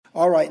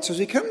All right, so as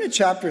we come to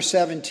chapter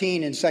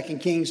 17 in 2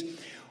 Kings,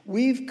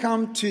 we've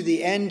come to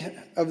the end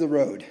of the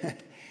road.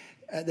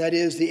 That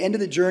is, the end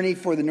of the journey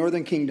for the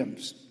northern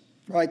kingdoms.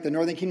 Right, the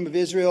northern kingdom of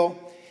Israel,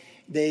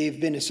 they've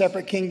been a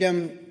separate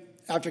kingdom.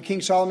 After King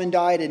Solomon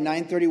died in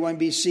 931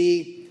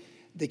 BC,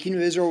 the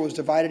kingdom of Israel was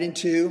divided in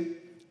two,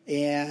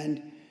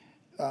 and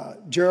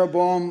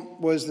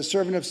Jeroboam was the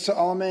servant of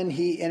Solomon.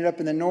 He ended up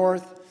in the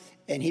north,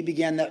 and he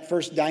began that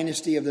first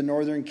dynasty of the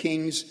northern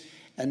kings.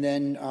 And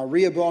then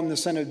Rehoboam, the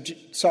son of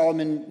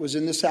Solomon, was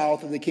in the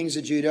south of the kings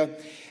of Judah.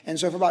 And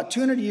so for about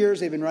 200 years,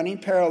 they've been running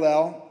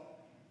parallel.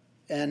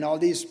 And all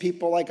these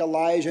people like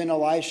Elijah and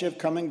Elisha have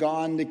come and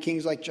gone. The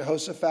kings like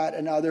Jehoshaphat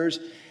and others,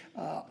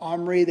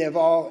 Omri,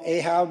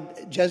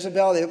 Ahab,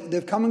 Jezebel,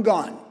 they've come and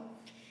gone.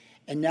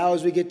 And now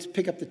as we get to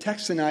pick up the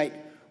text tonight,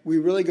 we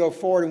really go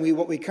forward. And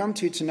what we come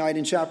to tonight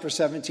in chapter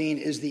 17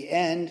 is the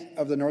end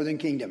of the northern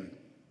kingdom.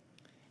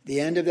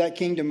 The end of that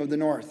kingdom of the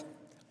north.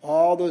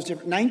 All those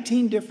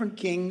 19 different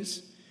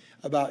kings,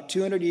 about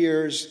 200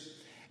 years,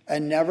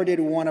 and never did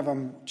one of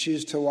them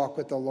choose to walk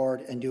with the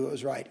Lord and do what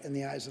was right in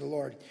the eyes of the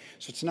Lord.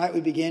 So tonight we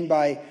begin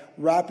by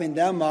wrapping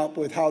them up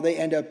with how they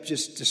end up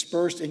just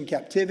dispersed in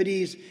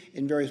captivities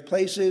in various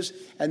places.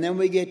 And then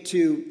we get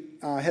to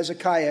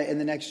Hezekiah in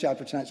the next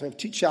chapter tonight. So we have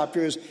two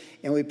chapters,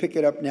 and we pick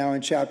it up now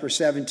in chapter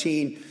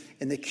 17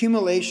 in the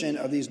accumulation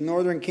of these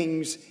northern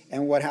kings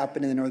and what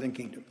happened in the northern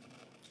kingdom.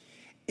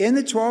 In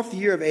the 12th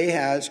year of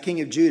Ahaz,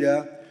 king of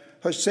Judah,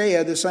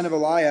 Hosea, the son of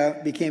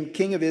Eliah, became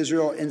king of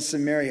Israel in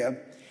Samaria.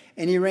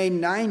 And he reigned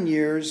 9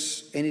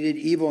 years, and he did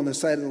evil in the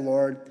sight of the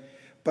Lord,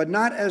 but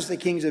not as the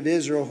kings of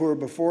Israel who were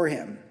before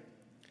him.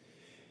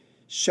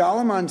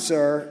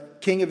 Shalmaneser,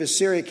 king of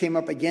Assyria, came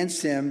up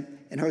against him,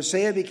 and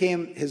Hosea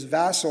became his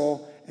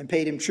vassal and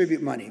paid him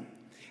tribute money.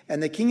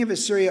 And the king of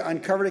Assyria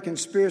uncovered a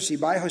conspiracy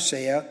by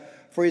Hosea,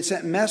 for he had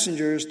sent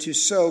messengers to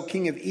So,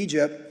 king of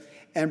Egypt,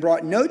 and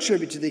brought no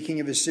tribute to the king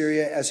of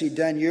Assyria, as he'd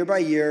done year by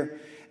year.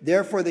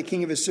 Therefore the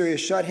king of Assyria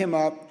shut him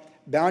up,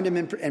 bound him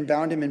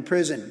in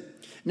prison.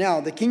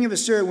 Now the king of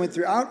Assyria went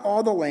throughout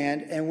all the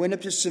land and went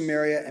up to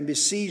Samaria and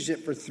besieged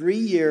it for 3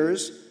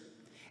 years.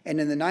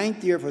 And in the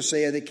 9th year of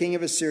Hosea, the king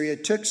of Assyria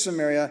took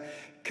Samaria,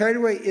 carried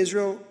away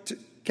Israel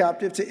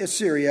captive to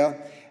Assyria,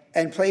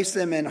 and placed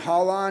them in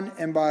Halan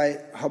and by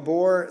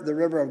Habor, the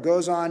river of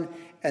Gozan,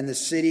 and the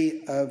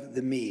city of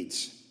the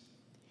Medes.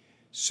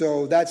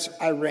 So that's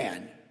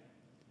Iran.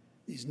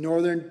 These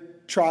northern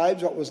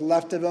tribes, what was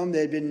left of them,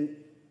 they'd been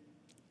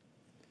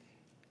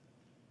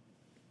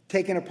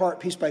taken apart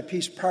piece by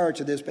piece prior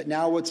to this, but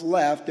now what's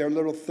left, their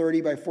little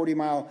 30 by 40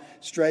 mile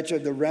stretch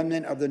of the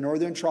remnant of the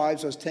northern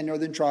tribes, those 10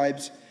 northern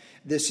tribes,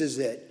 this is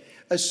it.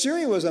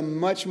 Assyria was a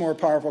much more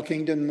powerful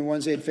kingdom than the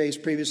ones they had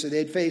faced previously.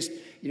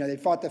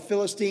 They'd fought the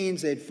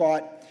Philistines, they'd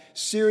fought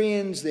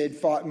Syrians, they'd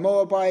fought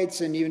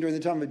Moabites, and even during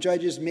the time of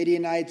Judges,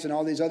 Midianites, and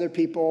all these other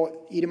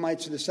people,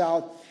 Edomites to the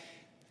south,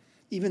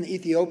 even the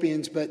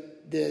Ethiopians. But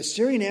the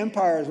Assyrian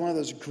Empire is one of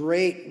those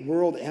great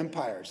world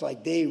empires.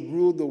 Like, they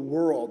ruled the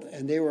world,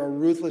 and they were a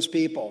ruthless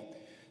people.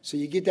 So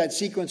you get that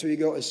sequence where you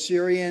go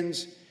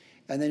Assyrians,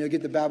 and then you'll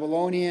get the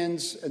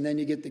Babylonians, and then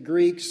you get the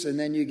Greeks, and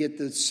then you get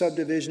the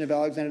subdivision of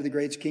Alexander the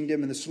Great's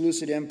kingdom and the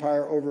Seleucid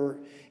Empire over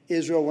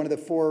Israel, one of the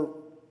 4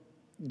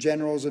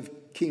 generals of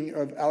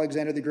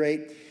Alexander the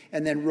Great,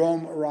 and then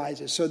Rome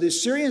arises. So the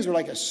Assyrians were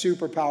like a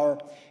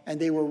superpower, and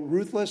they were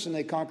ruthless, and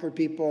they conquered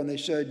people, and they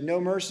showed no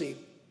mercy.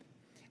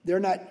 They're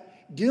not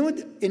dealing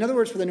with, in other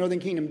words, for the northern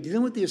kingdom,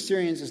 dealing with the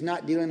Assyrians is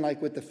not dealing like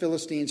with the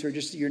Philistines, who are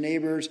just your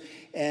neighbors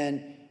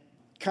and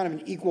kind of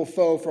an equal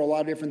foe for a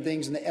lot of different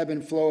things, and the ebb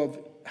and flow of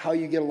how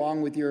you get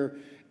along with your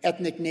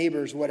ethnic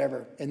neighbors,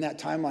 whatever, in that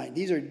timeline.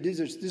 These are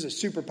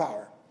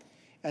superpower,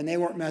 and they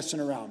weren't messing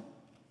around.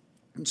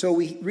 And so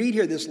we read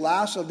here this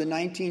last of the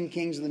 19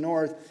 kings of the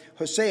north,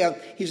 Hosea.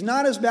 He's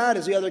not as bad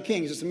as the other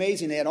kings. It's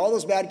amazing. They had all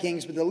those bad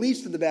kings, but the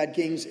least of the bad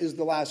kings is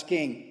the last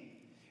king,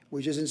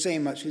 which isn't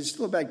saying much. He's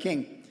still a bad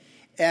king.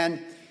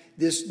 And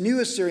this new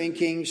Assyrian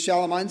king,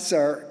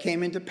 Shalmaneser,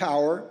 came into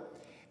power,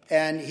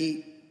 and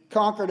he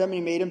conquered him, and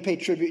he made him pay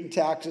tribute and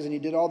taxes, and he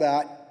did all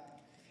that.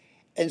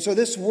 And so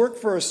this worked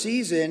for a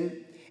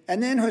season,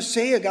 and then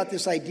Hosea got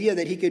this idea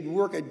that he could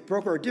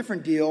broker a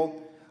different deal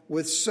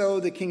with So,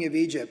 the king of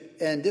Egypt.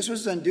 And this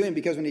was his undoing,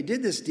 because when he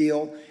did this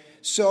deal,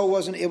 So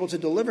wasn't able to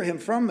deliver him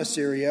from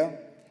Assyria,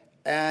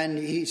 and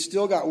he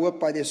still got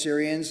whooped by the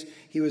Assyrians.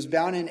 He was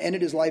bound and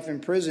ended his life in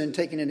prison,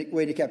 taken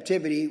away to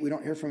captivity. We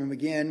don't hear from him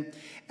again.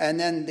 And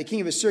then the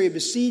king of Assyria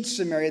besieged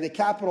Samaria, the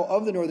capital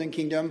of the northern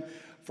kingdom,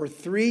 for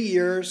 3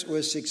 years,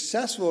 was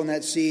successful in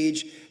that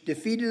siege,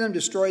 defeated them,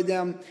 destroyed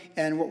them.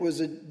 And what was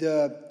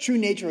the true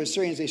nature of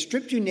Assyrians, they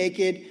stripped you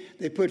naked,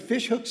 they put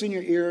fish hooks in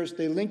your ears,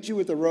 they linked you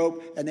with a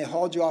rope, and they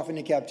hauled you off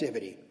into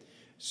captivity.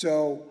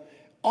 So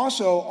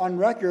also on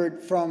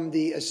record from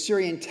the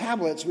Assyrian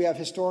tablets, we have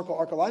historical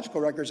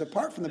archaeological records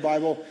apart from the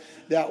Bible,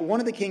 that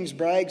one of the kings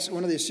brags,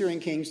 one of the Assyrian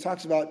kings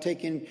talks about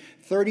taking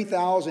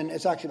 30,000,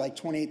 it's actually like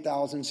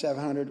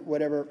 28,700,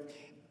 whatever,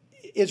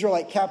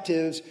 Israelite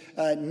captives,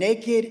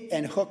 naked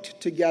and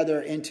hooked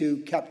together into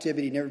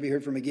captivity, never be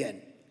heard from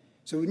again.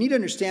 So we need to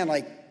understand,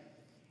 like,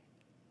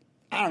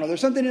 I don't know,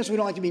 there's something in us we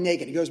don't like to be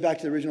naked. It goes back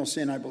to the original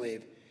sin, I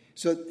believe.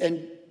 So,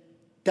 and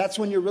that's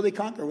when you're really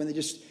conquered, when they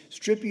just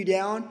strip you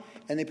down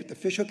and they put the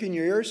fish hook in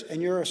your ears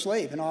and you're a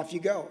slave and off you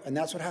go. And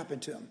that's what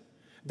happened to them.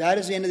 That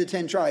is the end of the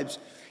 10 tribes.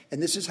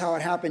 And this is how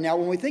it happened. Now,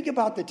 when we think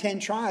about the 10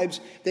 tribes,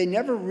 they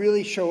never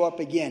really show up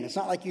again. It's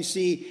not like you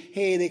see,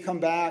 hey, they come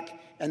back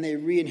and they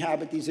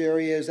re-inhabit these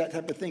areas, that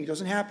type of thing. It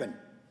doesn't happen.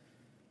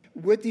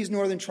 With these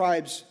northern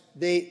tribes,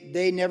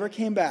 they never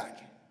came back.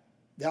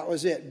 That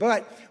was it.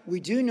 But we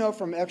do know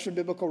from extra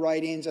biblical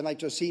writings, and like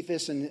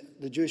Josephus and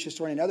the Jewish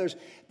historian and others,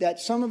 that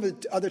some of the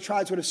other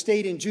tribes would have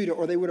stayed in Judah,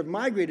 or they would have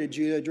migrated to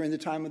Judah during the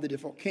time of the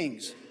different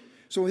kings.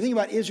 So when we think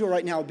about Israel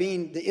right now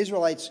being the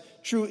Israelites,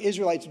 true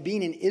Israelites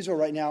being in Israel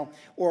right now,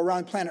 or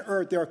around planet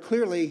Earth, there are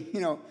clearly,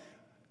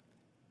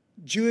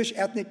 Jewish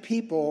ethnic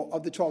people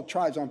of the 12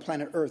 tribes on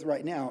planet Earth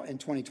right now in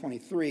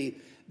 2023.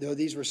 Though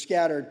these were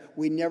scattered,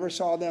 we never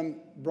saw them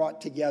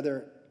brought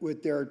together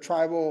with their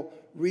tribal,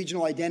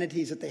 regional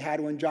identities that they had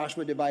when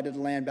Joshua divided the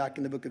land back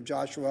in the book of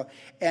Joshua,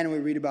 and we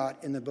read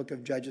about in the book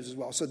of Judges as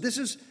well. So this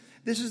is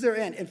their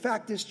end. In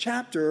fact, this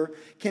chapter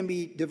can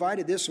be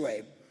divided this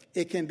way.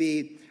 It can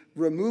be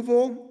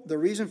removal, the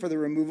reason for the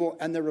removal,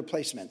 and the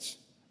replacements.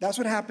 That's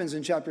what happens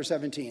in chapter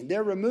 17.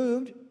 They're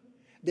removed,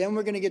 then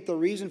we're going to get the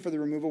reason for the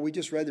removal. We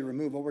just read the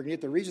removal. We're going to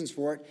get the reasons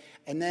for it,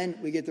 and then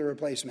we get the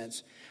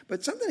replacements.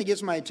 But something that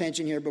gets my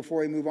attention here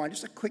before we move on,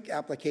 just a quick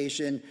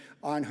application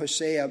on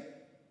Hosea.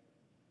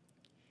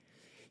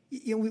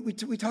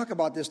 We talk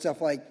about this stuff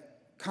like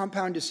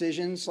compound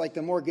decisions, like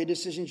the more good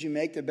decisions you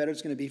make, the better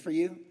it's going to be for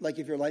you. Like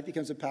if your life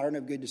becomes a pattern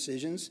of good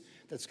decisions,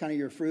 that's kind of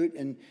your fruit,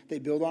 and they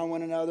build on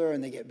one another,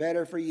 and they get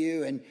better for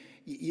you, and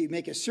you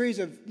make a series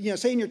of,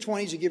 say in your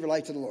 20s, you give your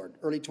life to the Lord,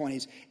 early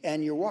 20s,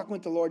 and you're walking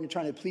with the Lord, and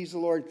you're trying to please the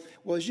Lord.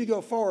 Well, as you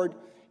go forward,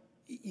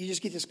 you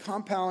just get this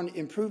compound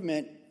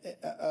improvement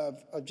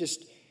of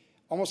just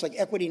almost like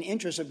equity and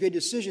interest of good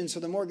decisions.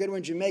 So the more good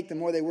ones you make, the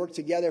more they work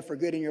together for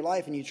good in your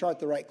life, and you chart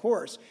the right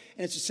course.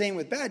 And it's the same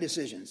with bad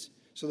decisions.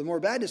 So the more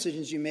bad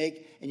decisions you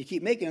make, and you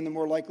keep making them, the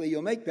more likely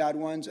you'll make bad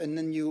ones, and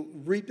then you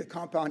reap the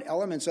compound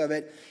elements of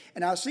it.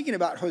 And I was thinking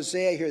about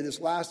Hosea here, this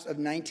last of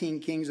 19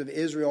 kings of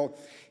Israel.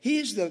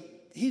 He's the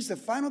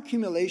final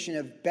accumulation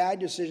of bad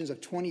decisions of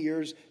 200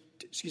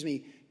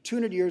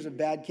 years of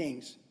bad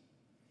kings.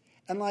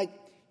 And like,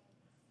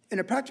 in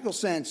a practical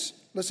sense,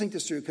 let's think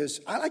this through, because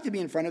I like to be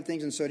in front of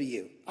things, and so do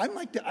you. I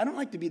like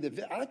to be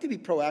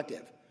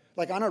proactive.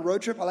 Like on a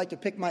road trip, I like to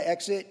pick my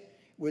exit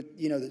with,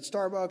 the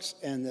Starbucks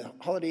and the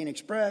Holiday Inn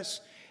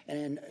Express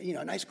and,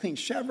 a nice clean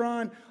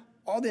Chevron,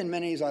 all the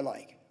amenities I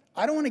like.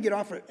 I don't want to get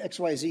off at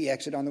XYZ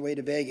exit on the way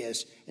to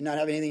Vegas and not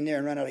have anything there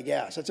and run out of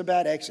gas. That's a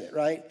bad exit,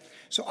 right?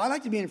 So I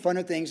like to be in front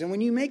of things. And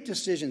when you make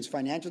decisions,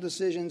 financial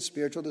decisions,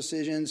 spiritual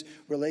decisions,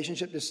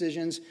 relationship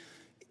decisions,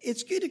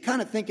 it's good to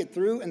kind of think it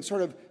through and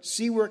sort of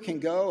see where it can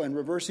go and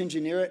reverse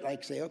engineer it.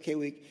 Like say,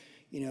 okay,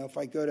 if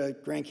I go to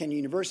Grand Canyon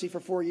University for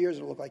 4 years,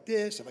 it'll look like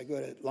this. If I go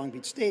to Long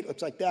Beach State, it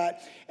looks like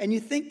that. And you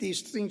think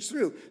these things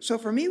through. So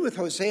for me with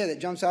Hosea, that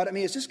jumps out at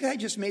me is this guy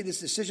just made this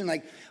decision,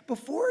 like,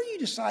 before you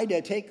decide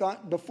to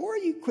before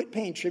you quit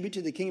paying tribute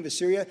to the king of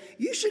Assyria,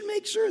 you should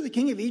make sure the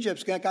king of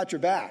Egypt's got your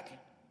back.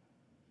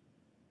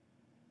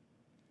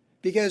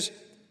 Because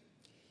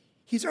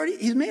he's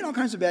made all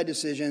kinds of bad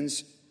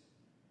decisions,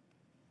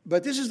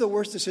 but this is the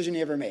worst decision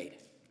he ever made.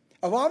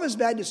 Of all of his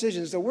bad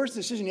decisions, the worst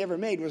decision he ever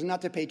made was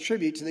not to pay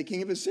tribute to the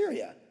king of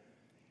Assyria.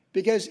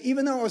 Because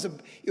even though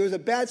it was a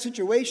bad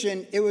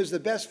situation, it was the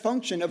best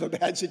function of a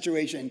bad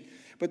situation.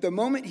 But the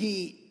moment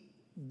he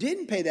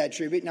didn't pay that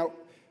tribute, now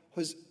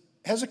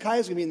Hezekiah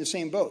is going to be in the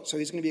same boat, so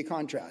he's going to be a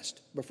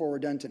contrast before we're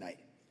done tonight.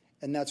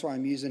 And that's why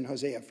I'm using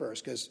Hosea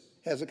first, because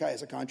Hezekiah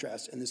is a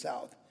contrast in the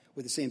south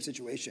with the same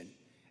situation.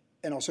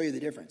 And I'll show you the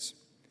difference.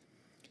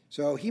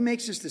 So he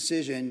makes this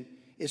decision.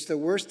 It's the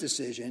worst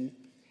decision.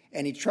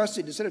 And he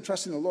trusted, instead of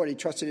trusting the Lord, he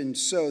trusted in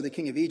So, the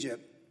king of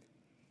Egypt.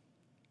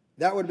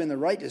 That would have been the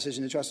right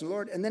decision, to trust in the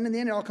Lord. And then in the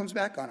end, it all comes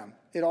back on him.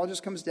 It all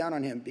just comes down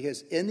on him.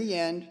 Because in the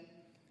end,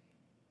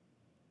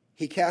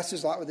 he cast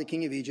his lot with the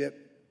king of Egypt.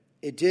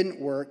 It didn't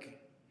work.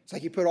 It's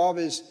like he put all of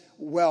his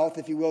wealth,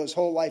 if you will, his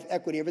whole life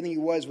equity, everything he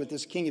was with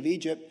this king of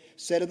Egypt,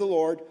 said of the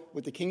Lord,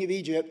 with the king of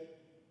Egypt.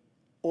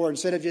 Or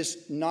instead of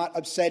just not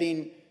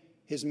upsetting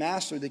his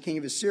master, the king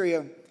of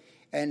Assyria,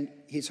 and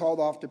he's hauled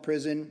off to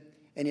prison.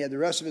 And he had the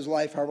rest of his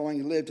life, however long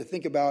he lived, to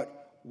think about,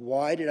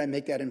 why did I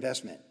make that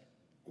investment?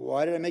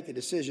 Why did I make the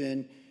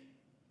decision?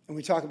 And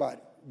we talk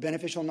about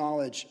beneficial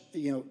knowledge.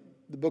 The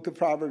book of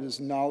Proverbs is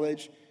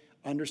knowledge,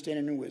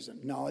 understanding, and wisdom.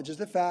 Knowledge is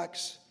the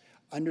facts,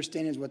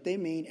 understanding is what they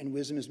mean, and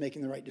wisdom is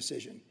making the right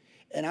decision.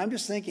 And I'm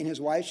just thinking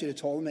his wife should have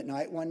told him at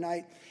night one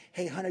night,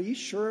 hey, hon, are you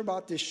sure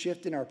about this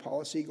shift in our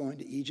policy going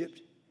to Egypt?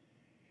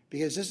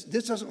 Because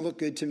this doesn't look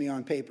good to me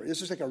on paper.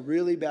 This is like a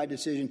really bad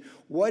decision.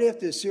 What if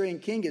the Assyrian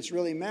king gets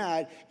really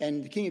mad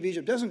and the king of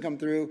Egypt doesn't come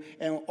through,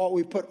 and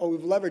we've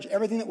leveraged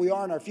everything that we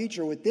are in our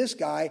future with this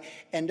guy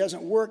and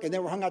doesn't work, and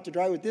then we're hung out to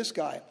dry with this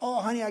guy?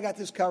 Oh, honey, I got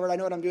this covered. I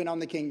know what I'm doing. I'm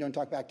the king. Don't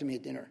talk back to me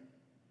at dinner.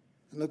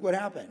 And look what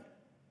happened.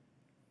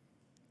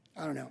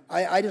 I don't know.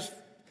 I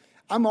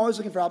I'm always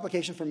looking for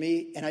application for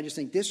me, and I just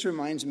think this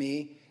reminds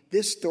me,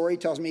 this story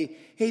tells me,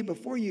 hey,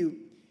 before you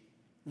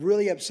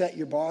really upset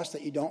your boss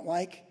that you don't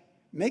like,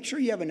 make sure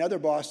you have another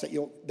boss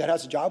that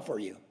has a job for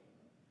you.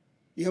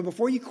 You know,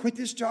 before you quit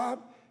this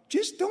job,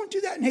 just don't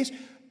do that in haste.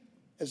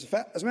 As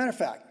a matter of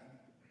fact,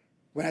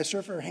 when I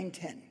surfed for Hang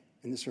 10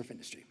 in the surf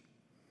industry,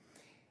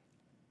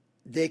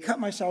 they cut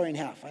my salary in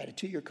half. I had a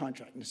 2-year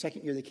contract. In the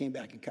second year, they came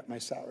back and cut my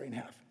salary in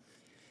half.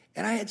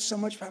 And I had so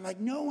much fun. I'm like,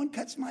 no one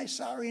cuts my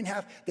salary in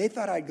half. They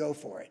thought I'd go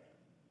for it.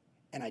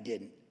 And I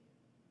didn't.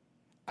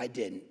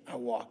 I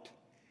walked.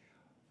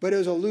 But it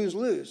was a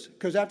lose-lose.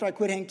 Because after I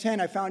quit Hang 10,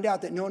 I found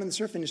out that no one in the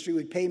surf industry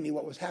would pay me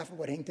what was half of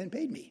what Hang 10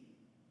 paid me.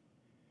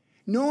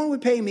 No one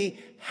would pay me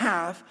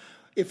half.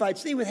 If I'd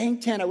stayed with Hang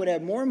 10, I would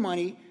have more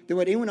money than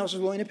what anyone else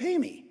was willing to pay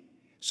me.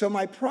 So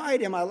my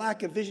pride and my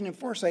lack of vision and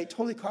foresight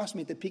totally cost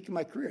me at the peak of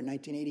my career in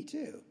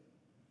 1982.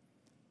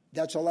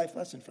 That's a life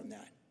lesson from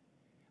that.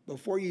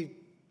 Before you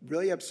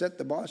really upset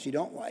the boss you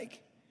don't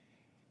like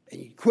and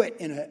you quit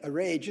in a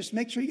rage, just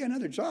make sure you got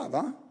another job,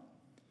 huh?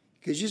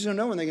 Because you just don't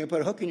know when they're going to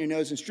put a hook in your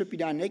nose and strip you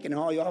down naked and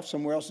haul you off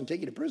somewhere else and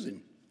take you to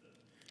prison.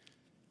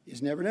 You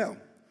just never know.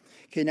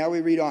 Okay, now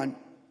we read on.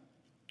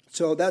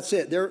 So that's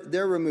it.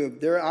 They're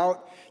removed. They're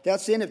out.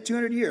 That's the end of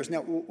 200 years.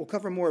 Now, we'll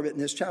cover more of it in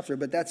this chapter,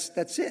 but that's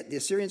it. The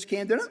Assyrians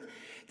came. They're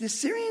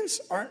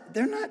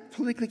not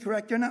politically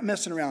correct. They're not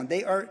messing around.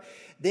 They're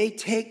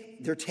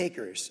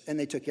takers, and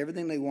they took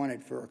everything they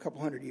wanted for a couple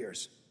hundred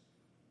years.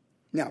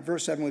 Now,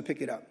 verse 7, we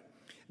pick it up.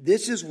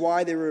 This is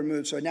why they were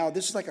removed. So now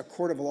this is like a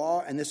court of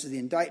law, and this is the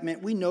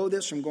indictment. We know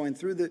this from going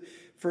through the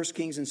 1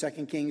 Kings and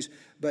 2 Kings,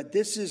 but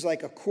this is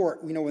like a court.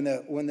 You know,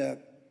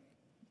 when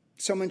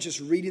someone's just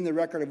reading the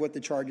record of what the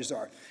charges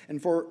are.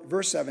 And for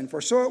verse 7, for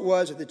so it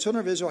was that the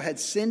children of Israel had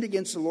sinned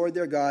against the Lord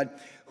their God,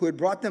 who had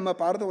brought them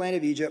up out of the land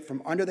of Egypt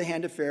from under the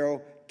hand of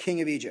Pharaoh,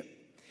 king of Egypt.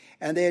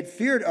 And they had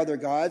feared other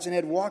gods and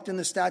had walked in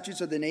the statutes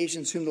of the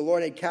nations whom the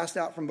Lord had cast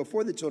out from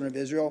before the children of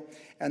Israel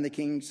and the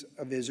kings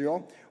of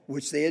Israel,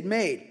 which they had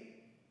made.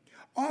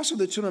 Also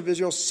the children of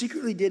Israel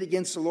secretly did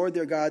against the Lord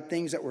their God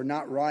things that were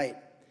not right.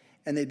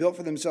 And they built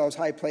for themselves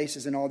high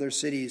places in all their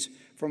cities,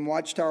 from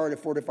watchtower to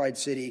fortified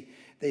city.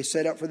 They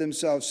set up for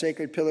themselves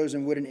sacred pillars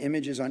and wooden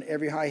images on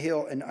every high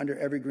hill and under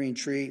every green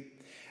tree.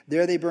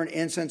 There they burned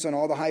incense on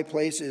all the high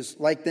places,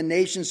 like the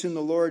nations whom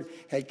the Lord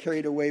had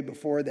carried away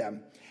before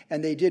them.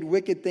 And they did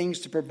wicked things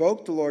to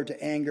provoke the Lord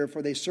to anger,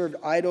 for they served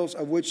idols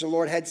of which the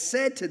Lord had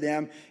said to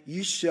them,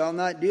 you shall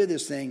not do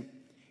this thing.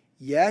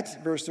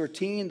 Yet, verse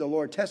 13, the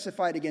Lord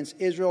testified against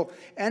Israel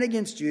and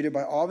against Judah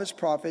by all of his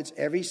prophets,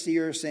 every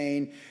seer,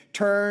 saying,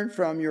 turn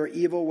from your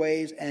evil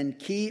ways and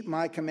keep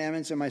my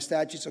commandments and my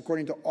statutes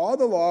according to all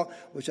the law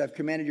which I've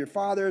commanded your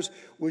fathers,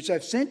 which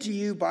I've sent to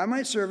you by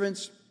my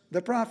servants,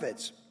 the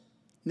prophets.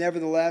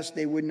 Nevertheless,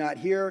 they would not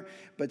hear,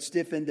 but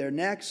stiffened their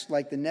necks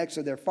like the necks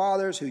of their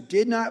fathers, who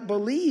did not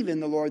believe in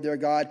the Lord their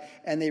God,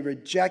 and they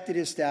rejected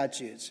his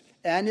statutes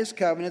and his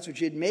covenants which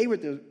he had made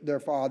with their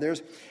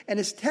fathers, and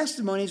his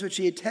testimonies which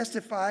he had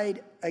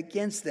testified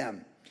against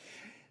them.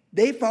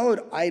 They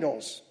followed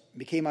idols,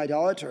 became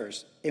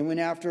idolaters, and went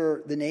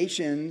after the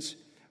nations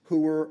who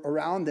were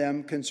around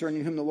them,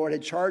 concerning whom the Lord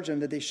had charged them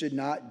that they should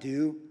not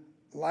do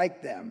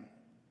like them.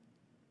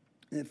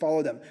 And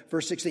followed them.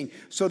 Verse 16.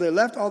 So they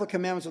left all the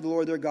commandments of the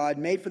Lord their God,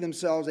 made for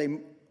themselves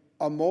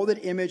a molded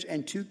image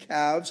and 2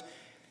 calves,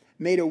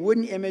 made a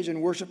wooden image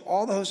and worshiped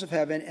all the hosts of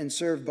heaven, and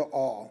served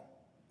Baal,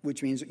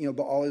 which means,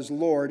 Baal is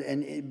Lord,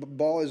 and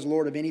Baal is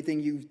Lord of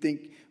anything you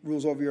think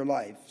rules over your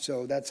life.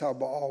 So that's how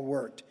Baal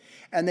worked.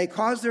 And they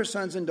caused their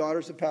sons and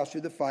daughters to pass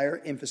through the fire,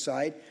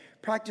 infanticide,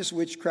 practice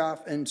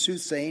witchcraft and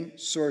soothsaying,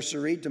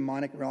 sorcery,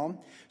 demonic realm,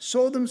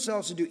 sold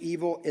themselves to do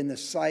evil in the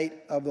sight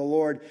of the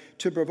Lord,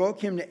 to provoke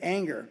him to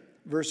anger.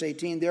 Verse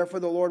 18, therefore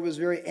the Lord was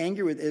very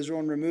angry with Israel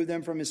and removed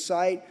them from his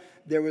sight.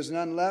 There was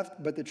none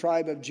left but the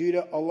tribe of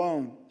Judah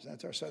alone. So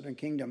that's our southern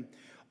kingdom.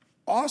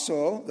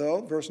 Also,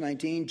 though, verse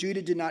 19,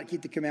 Judah did not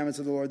keep the commandments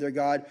of the Lord their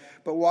God,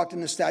 but walked in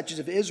the statutes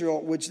of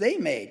Israel, which they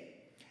made.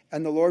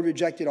 And the Lord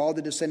rejected all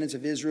the descendants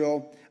of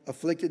Israel,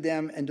 afflicted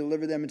them, and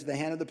delivered them into the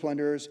hand of the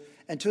plunderers,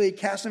 until he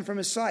cast them from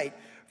his sight.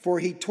 For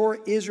he tore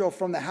Israel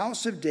from the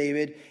house of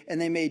David, and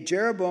they made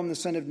Jeroboam the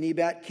son of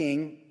Nebat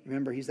king.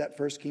 Remember, he's that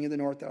first king of the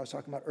north that I was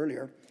talking about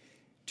earlier,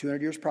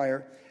 200 years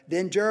prior.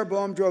 Then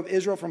Jeroboam drove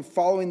Israel from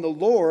following the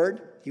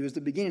Lord. He was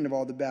the beginning of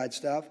all the bad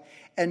stuff,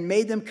 and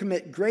made them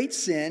commit great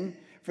sin.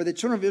 For the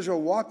children of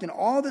Israel walked in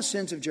all the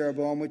sins of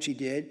Jeroboam, which he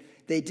did.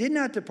 They did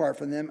not depart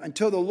from them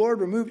until the Lord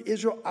removed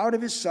Israel out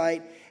of his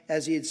sight,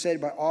 as he had said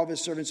by all of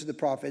his servants the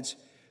prophets.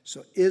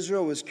 So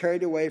Israel was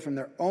carried away from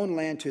their own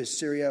land to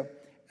Assyria,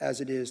 as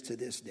it is to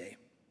this day.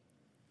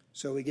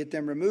 So we get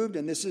them removed,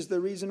 and this is the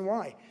reason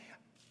why.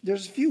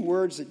 There's a few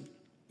words that,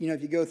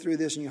 if you go through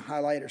this and you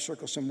highlight or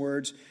circle some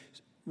words,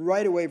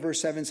 right away verse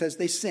 7 says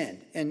they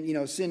sinned.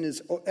 And, sin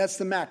is, that's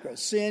the macro.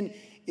 Sin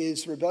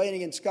is rebellion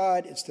against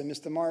God. It's to miss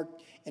the mark.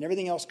 And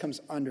everything else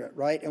comes under it,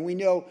 right? And we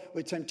know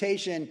with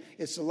temptation,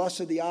 it's the lust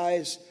of the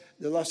eyes,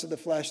 the lust of the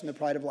flesh, and the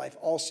pride of life.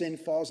 All sin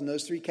falls in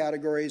those three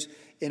categories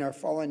in our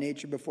fallen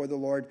nature before the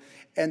Lord.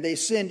 And they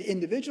sinned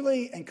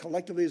individually and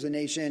collectively as a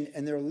nation,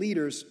 and their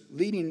leaders,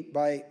 leading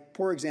by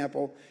poor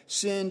example,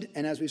 sinned,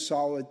 and as we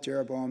saw with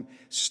Jeroboam,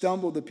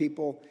 stumbled the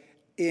people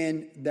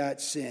in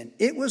that sin.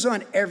 It was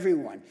on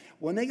everyone.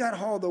 When they got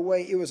hauled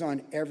away, it was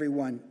on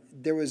everyone.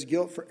 There was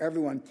guilt for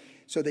everyone.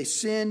 So they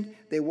sinned.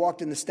 They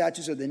walked in the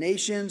statutes of the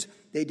nations.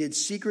 They did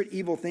secret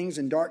evil things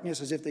in darkness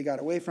as if they got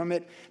away from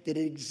it. They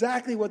did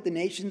exactly what the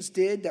nations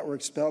did that were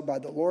expelled by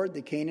the Lord,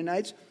 the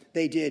Canaanites.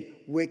 They did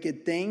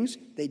wicked things.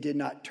 They did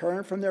not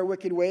turn from their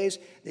wicked ways.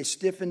 They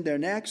stiffened their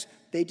necks.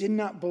 They did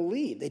not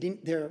believe.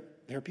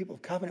 They're people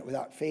of covenant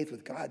without faith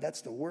with God.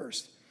 That's the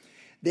worst.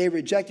 They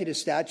rejected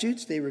his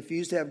statutes. They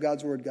refused to have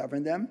God's word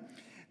govern them.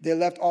 They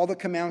left all the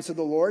commandments of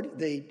the Lord.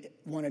 They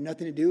wanted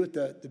nothing to do with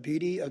the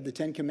beauty of the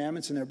 10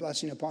 Commandments and their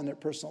blessing upon their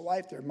personal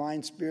life, their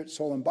mind, spirit,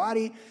 soul, and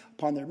body,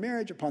 upon their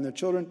marriage, upon their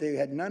children. They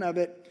had none of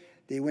it.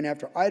 They went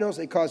after idols.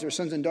 They caused their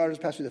sons and daughters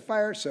to pass through the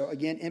fire. So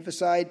again,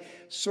 emphasized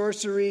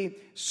sorcery,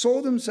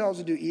 sold themselves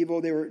to do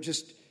evil. They were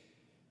just,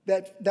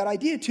 that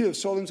idea too of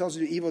sold themselves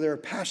to do evil, they were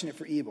passionate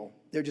for evil.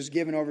 They're just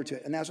given over to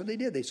it. And that's what they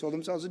did. They sold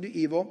themselves to do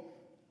evil.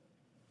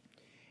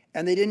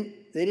 And they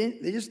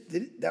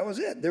that was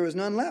it. There was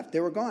none left. They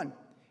were gone.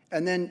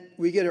 And then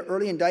we get an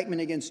early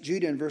indictment against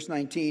Judah in verse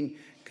 19,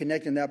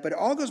 connecting that. But it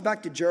all goes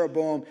back to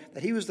Jeroboam,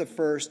 that he was the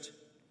first,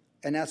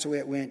 and that's the way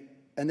it went,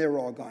 and they were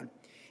all gone.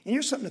 And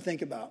here's something to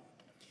think about.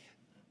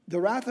 The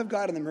wrath of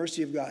God and the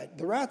mercy of God.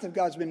 The wrath of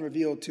God's been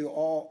revealed to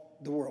all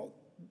the world.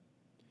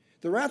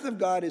 The wrath of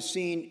God is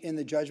seen in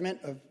the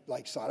judgment of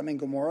like Sodom and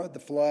Gomorrah, the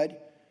flood,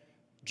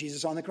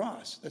 Jesus on the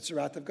cross. That's the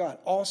wrath of God.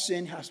 All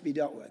sin has to be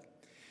dealt with.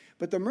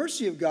 But the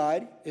mercy of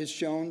God is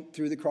shown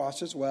through the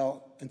cross as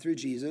well and through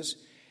Jesus.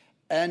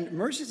 And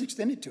mercy is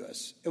extended to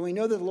us. And we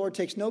know that the Lord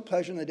takes no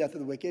pleasure in the death of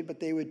the wicked,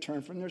 but they would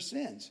turn from their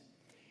sins.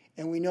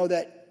 And we know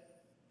that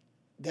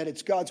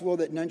it's God's will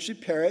that none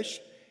should perish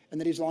and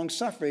that he's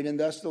long-suffering. And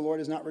thus the Lord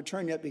has not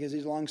returned yet because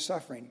he's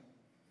long-suffering.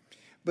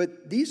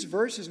 But these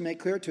verses make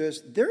clear to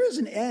us there is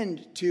an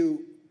end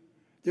to,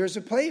 there's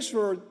a place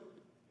where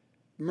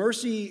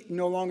mercy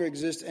no longer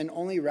exists and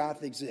only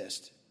wrath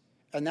exists.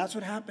 And that's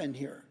what happened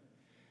here.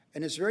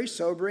 And it's very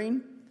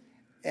sobering.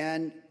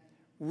 And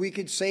we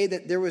could say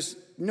that there was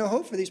no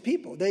hope for these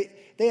people. They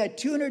had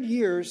 200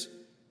 years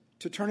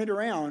to turn it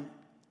around.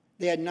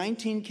 They had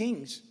 19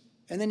 kings,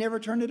 and they never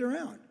turned it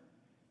around.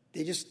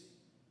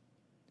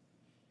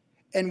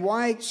 And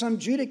why some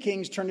Judah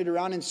kings turned it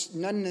around and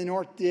none in the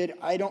north did,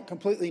 I don't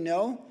completely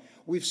know.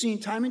 We've seen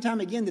time and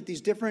time again that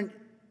these different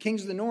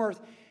kings of the north,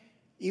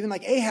 even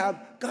like Ahab,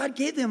 God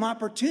gave them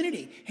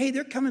opportunity. Hey,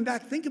 they're coming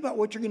back. Think about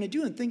what you're going to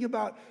do, and think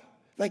about,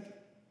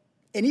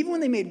 and even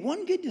when they made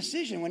one good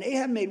decision, when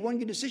Ahab made one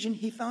good decision,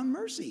 he found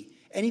mercy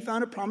and he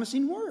found a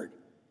promising word.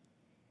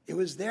 It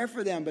was there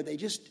for them, but they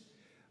just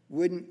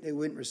wouldn't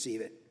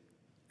receive it.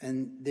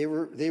 And they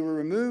were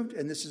removed,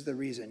 and this is the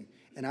reason.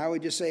 And I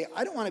would just say,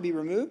 I don't want to be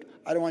removed.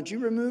 I don't want you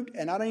removed,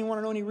 and I don't even want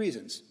to know any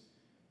reasons.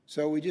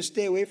 So we just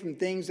stay away from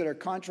things that are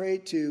contrary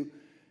to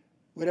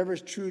whatever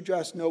is true,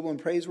 just, noble,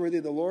 and praiseworthy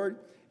of the Lord,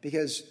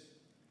 because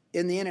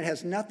in the end it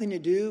has nothing to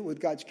do with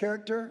God's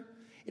character.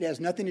 It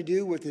has nothing to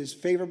do with his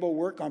favorable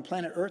work on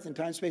planet Earth in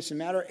time, space, and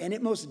matter. And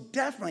it most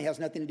definitely has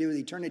nothing to do with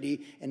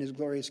eternity and his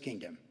glorious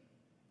kingdom.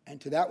 And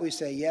to that we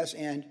say yes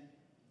and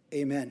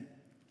amen.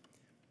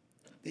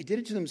 They did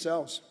it to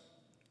themselves.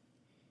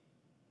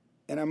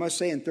 And I must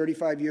say, in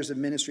 35 years of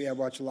ministry, I've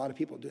watched a lot of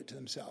people do it to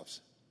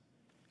themselves.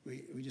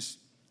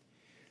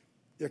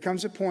 There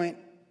comes a point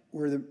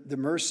where the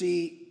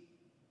mercy,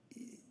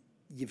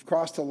 you've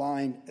crossed the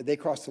line, they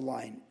crossed the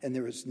line, and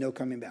there was no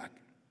coming back.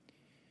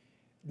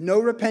 No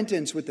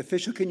repentance with the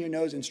fish hook in your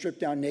nose and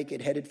stripped down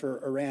naked, headed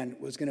for Iran,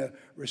 was going to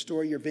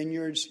restore your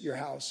vineyards, your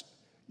house,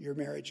 your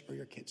marriage, or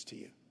your kids to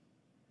you.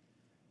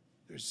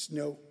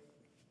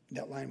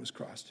 That line was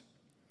crossed.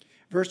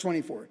 Verse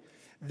 24.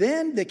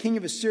 Then the king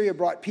of Assyria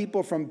brought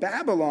people from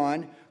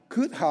Babylon,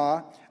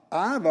 Kutha,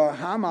 Ava,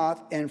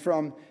 Hamath, and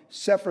from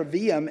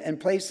Sepharvaim, and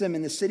placed them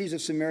in the cities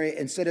of Samaria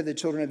instead of the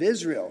children of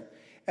Israel.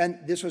 And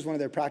this was one of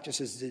their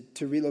practices,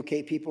 to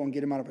relocate people and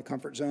get them out of a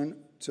comfort zone,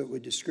 so it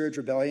would discourage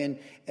rebellion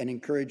and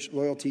encourage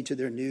loyalty to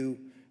their new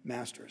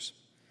masters.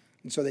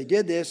 And so they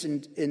did this,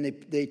 and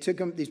they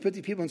put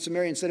the people in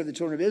Samaria instead of the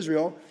children of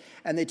Israel,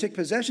 and they took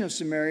possession of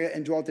Samaria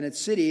and dwelt in its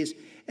cities.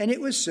 And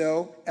it was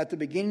so, at the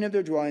beginning of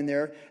their dwelling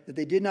there, that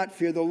they did not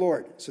fear the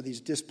Lord. So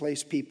these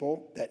displaced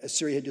people that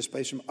Assyria had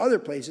displaced from other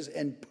places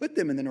and put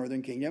them in the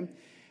northern kingdom,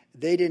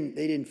 they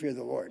didn't fear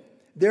the Lord.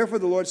 Therefore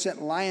the Lord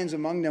sent lions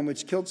among them,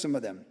 which killed some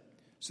of them.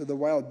 So the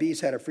wild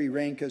beasts had a free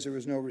reign because there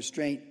was no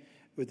restraint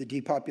with the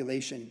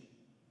depopulation.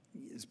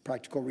 It's a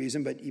practical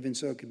reason, but even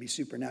so, it could be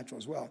supernatural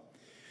as well.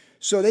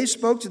 So they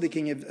spoke to the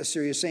king of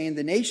Assyria, saying,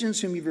 the nations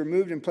whom you've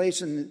removed and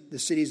placed in the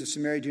cities of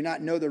Samaria do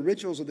not know the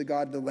rituals of the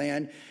God of the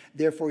land.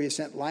 Therefore he has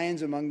sent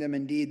lions among them.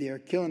 Indeed, they are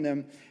killing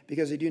them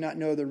because they do not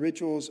know the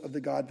rituals of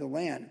the God of the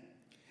land.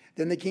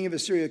 Then the king of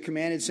Assyria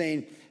commanded,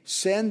 saying,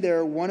 send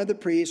there one of the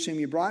priests whom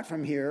you brought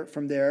from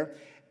there,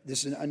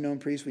 this is an unknown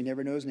priest, we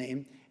never know his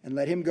name, and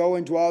let him go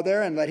and dwell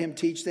there, and let him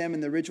teach them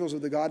in the rituals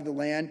of the God of the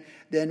land.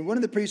 Then one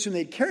of the priests whom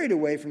they'd carried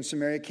away from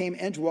Samaria came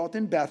and dwelt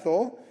in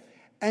Bethel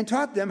and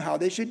taught them how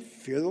they should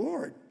fear the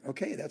Lord.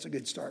 Okay, that's a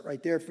good start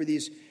right there for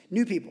these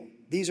new people.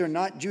 These are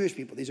not Jewish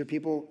people. These are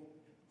people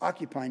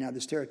occupying now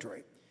this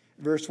territory.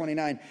 Verse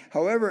 29,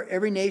 however,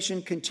 every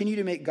nation continued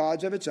to make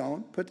gods of its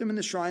own, put them in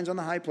the shrines on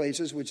the high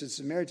places, which the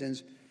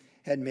Samaritans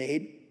had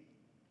made.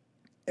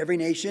 Every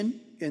nation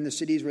in the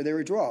cities where they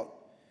were dwelt.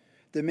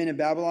 The men of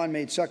Babylon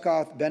made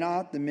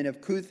Succoth-Benoth. The men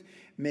of Cuth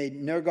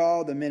made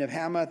Nergal. The men of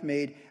Hamath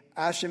made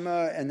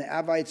Ashima. And the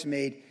Avites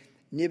made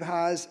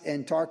Nibhaz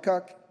and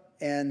Tarkuk.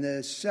 And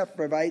the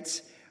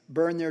Sepharvites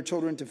burned their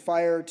children to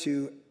fire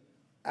to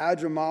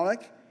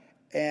Adramelech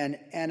and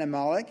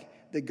Anamelech,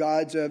 the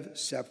gods of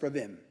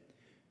Sepharvim.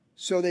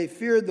 So they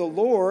feared the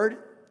Lord,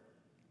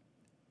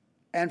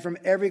 and from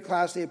every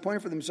class they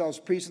appointed for themselves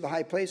priests of the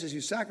high places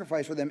who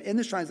sacrificed for them in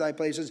the shrines of the high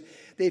places.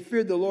 They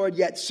feared the Lord,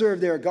 yet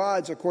served their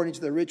gods according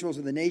to the rituals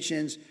of the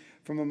nations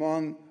from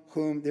among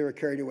whom they were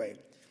carried away.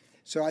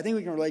 So I think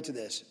we can relate to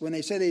this. When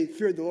they say they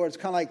feared the Lord, it's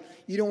kind of like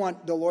you don't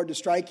want the Lord to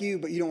strike you,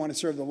 but you don't want to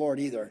serve the Lord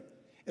either.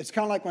 It's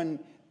kind of like when,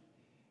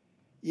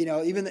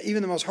 even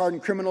the most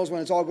hardened criminals,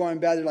 when it's all going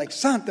bad, they're like,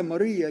 Santa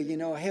Maria,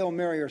 Hail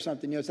Mary or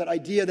something. It's that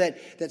idea,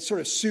 that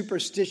sort of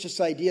superstitious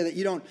idea that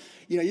you don't,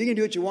 you can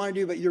do what you want to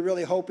do, but you're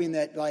really hoping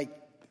that,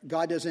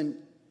 God doesn't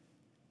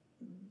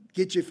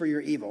get you for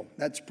your evil.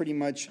 That's pretty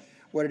much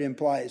what it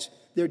implies.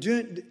 They're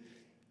doing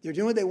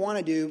what they want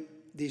to do,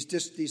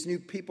 these new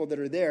people that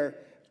are there,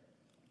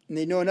 and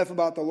they know enough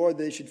about the Lord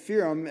that they should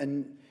fear him,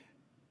 and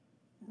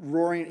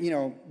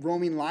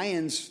roaming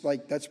lions,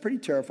 that's pretty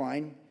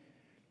terrifying.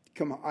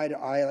 Come eye to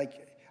eye,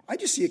 I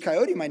just see a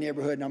coyote in my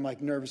neighborhood, and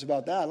I'm nervous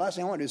about that. Last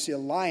thing I want to do is see a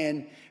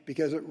lion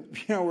because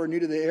we're new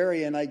to the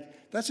area, and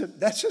that's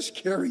a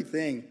scary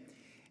thing.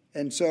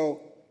 And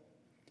so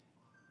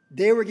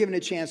they were given a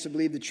chance to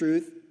believe the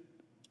truth,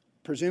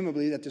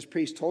 presumably that this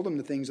priest told them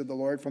the things of the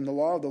Lord from the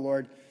law of the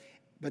Lord,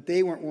 but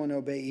they weren't willing to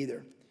obey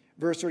either.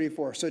 Verse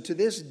 34. So to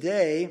this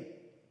day,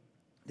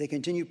 they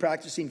continue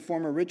practicing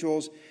former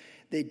rituals.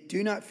 They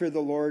do not fear the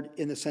Lord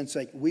in the sense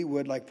like we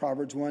would, like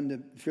Proverbs 1,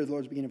 to fear the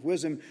Lord is the beginning of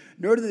wisdom,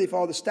 nor do they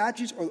follow the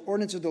statutes or the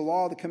ordinances of the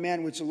law, the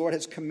command which the Lord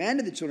has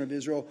commanded the children of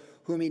Israel,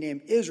 whom he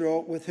named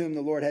Israel, with whom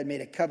the Lord had made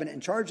a covenant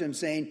and charged them,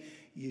 saying,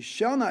 you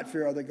shall not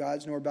fear other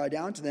gods, nor bow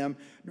down to them,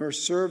 nor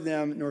serve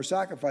them, nor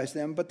sacrifice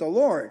them, but the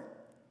Lord,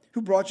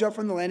 who brought you up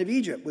from the land of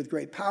Egypt with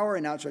great power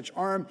and outstretched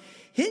arm.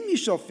 Him you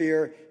shall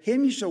fear,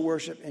 him you shall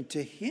worship, and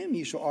to him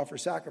you shall offer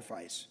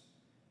sacrifice.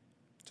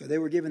 So they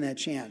were given that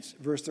chance.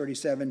 Verse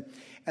 37,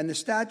 and the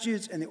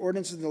statutes and the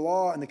ordinances of the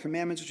law and the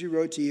commandments which he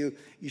wrote to you,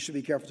 you shall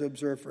be careful to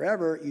observe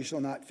forever. You shall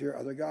not fear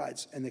other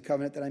gods. And the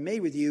covenant that I made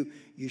with you,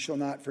 you shall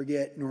not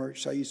forget, nor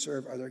shall you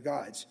serve other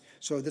gods.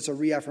 So that's a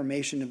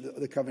reaffirmation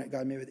of the covenant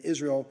God made with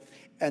Israel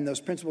and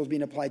those principles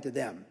being applied to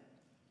them.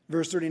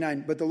 Verse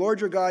 39, but the Lord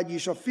your God you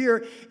shall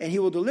fear, and he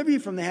will deliver you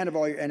from the hand of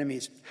all your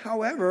enemies.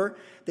 However,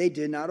 they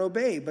did not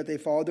obey, but they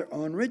followed their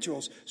own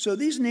rituals. So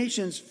these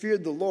nations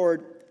feared the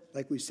Lord,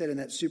 like we said in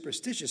that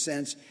superstitious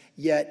sense,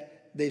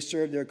 yet they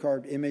served their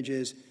carved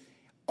images.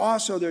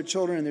 Also their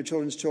children and their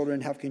children's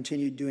children have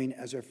continued doing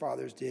as their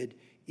fathers did,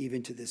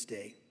 even to this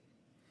day.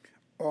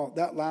 Oh,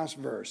 that last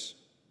verse.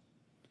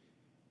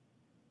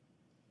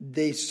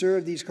 They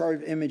serve these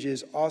carved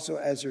images also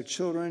as their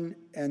children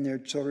and their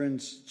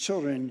children's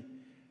children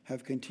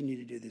have continued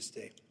to do this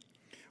day.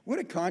 What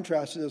a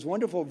contrast to those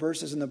wonderful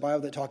verses in the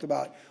Bible that talk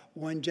about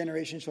one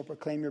generation shall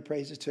proclaim your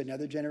praises to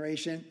another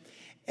generation.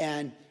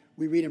 And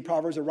we read in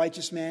Proverbs, a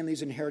righteous man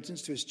leaves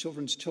inheritance to his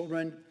children's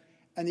children.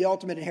 And the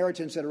ultimate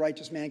inheritance that a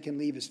righteous man can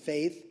leave is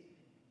faith,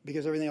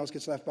 because everything else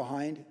gets left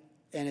behind.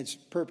 And its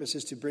purpose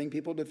is to bring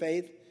people to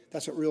faith.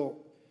 That's what real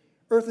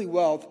earthly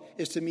wealth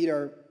is, to meet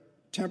our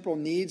temporal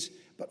needs.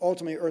 But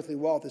ultimately, earthly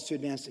wealth is to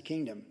advance the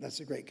kingdom. That's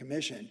the Great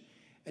Commission,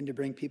 and to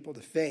bring people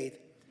to faith.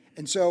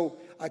 And so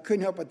I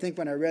couldn't help but think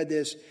when I read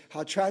this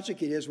how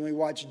tragic it is when we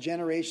watch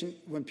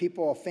when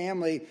people, a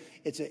family,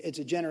 it's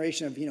a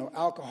generation of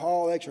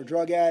alcoholics or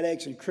drug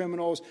addicts and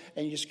criminals,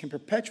 and you just can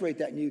perpetuate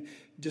that. And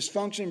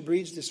dysfunction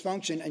breeds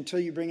dysfunction until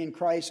you bring in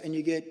Christ and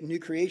you get new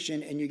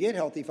creation and you get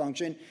healthy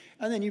function,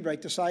 and then you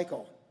break the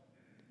cycle.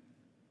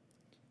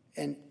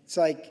 And it's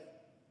like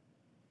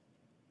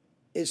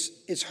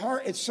it's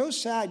hard. It's so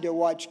sad to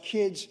watch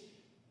kids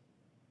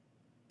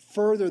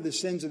further the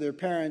sins of their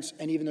parents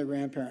and even their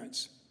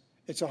grandparents.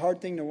 It's a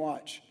hard thing to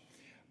watch.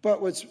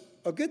 But what's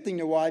a good thing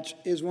to watch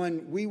is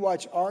when we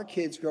watch our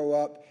kids grow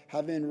up,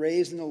 have been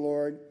raised in the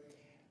Lord,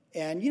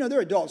 and, they're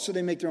adults, so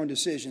they make their own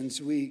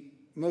decisions.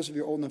 Most of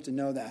you are old enough to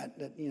know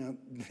that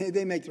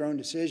they make their own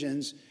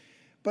decisions.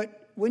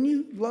 But when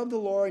you love the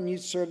Lord and you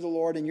serve the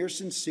Lord and you're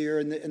sincere,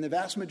 and the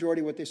vast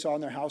majority of what they saw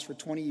in their house for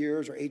 20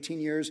 years or 18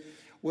 years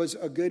was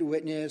a good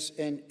witness,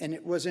 and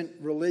it wasn't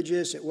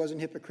religious, it wasn't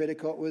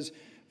hypocritical, it was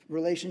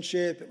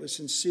relationship. It was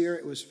sincere.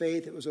 It was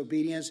faith. It was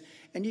obedience.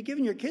 And you're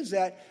giving your kids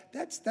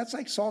that's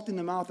like salt in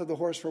the mouth of the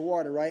horse for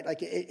water, right? Like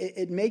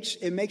it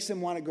makes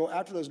them want to go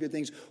after those good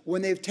things.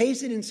 When they've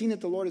tasted and seen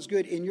that the Lord is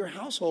good in your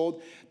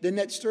household, then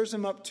that stirs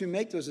them up to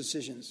make those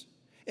decisions.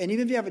 And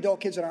even if you have adult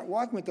kids that aren't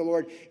walking with the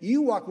Lord,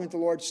 you walking with the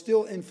Lord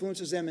still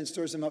influences them and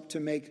stirs them up to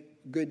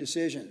make good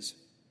decisions.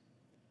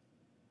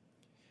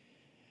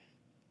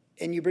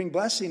 And you bring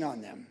blessing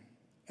on them.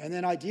 And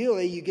then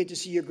ideally, you get to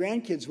see your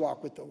grandkids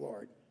walk with the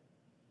Lord.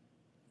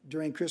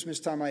 During Christmas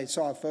time, I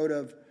saw a photo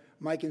of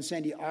Mike and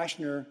Sandy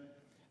Oshner,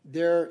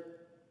 their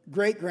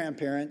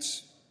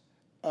great-grandparents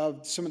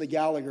of some of the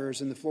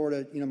Gallaghers in the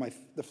Florida,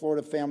 the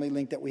Florida family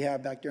link that we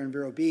have back there in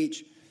Vero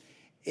Beach.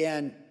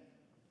 And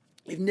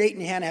if Nate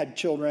and Hannah had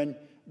children,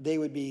 they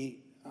would be,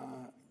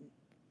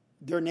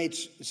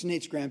 it's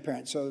Nate's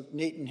grandparents. So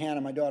Nate and Hannah,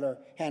 my daughter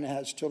Hannah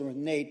has children with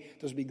Nate.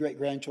 Those would be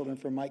great-grandchildren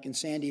for Mike and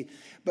Sandy.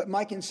 But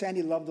Mike and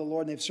Sandy love the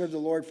Lord, and they've served the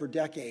Lord for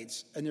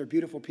decades, and they're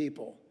beautiful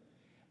people.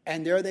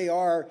 And there they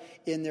are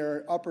in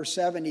their upper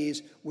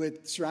 70s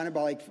surrounded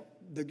by like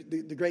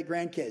the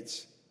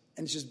great-grandkids.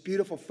 And it's just a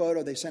beautiful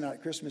photo they sent out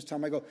at Christmas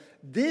time. I go,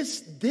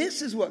 this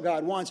is what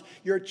God wants.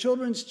 Your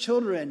children's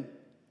children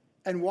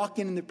and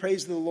walking in the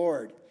praise of the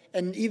Lord.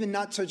 And even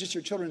not so just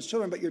your children's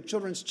children, but your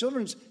children's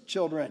children's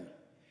children,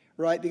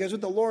 right? Because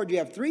with the Lord, you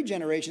have 3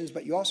 generations,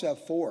 but you also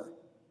have 4.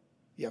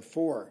 You have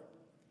 4.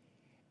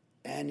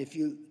 And if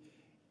you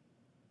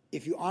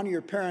honor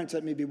your parents,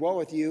 that may be well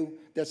with you.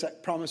 That's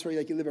that promise where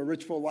you live a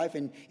rich, full life.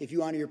 And if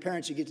you honor your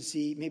parents, you get to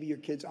see maybe your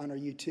kids honor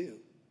you too.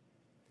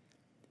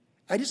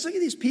 I just look at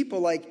these people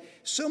like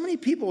so many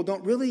people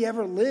don't really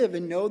ever live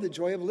and know the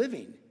joy of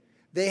living.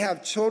 They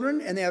have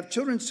children and they have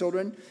children's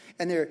children,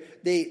 and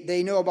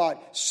they know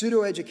about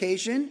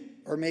pseudo-education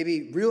or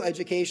maybe real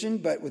education,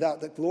 but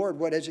without the Lord,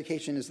 what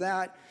education is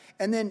that?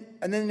 And then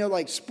they know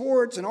like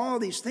sports and all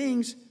these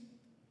things,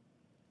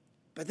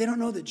 but they don't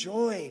know the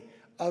joy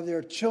of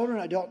their children,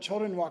 adult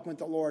children walking with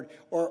the Lord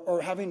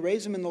or having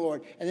raised them in the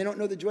Lord. And they don't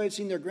know the joy of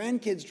seeing their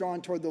grandkids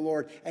drawn toward the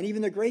Lord and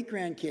even their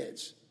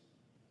great-grandkids.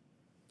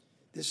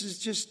 It's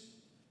just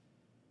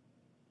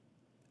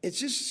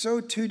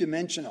so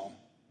two-dimensional.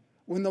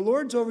 When the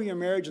Lord's over your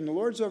marriage and the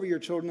Lord's over your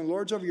children, and the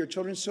Lord's over your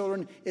children's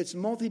children, it's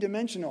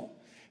multidimensional.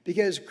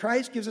 Because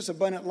Christ gives us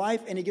abundant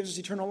life and he gives us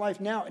eternal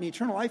life now. And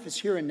eternal life is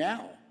here and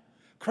now.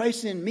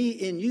 Christ in me,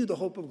 in you, the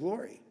hope of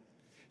glory.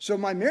 So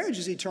my marriage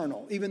is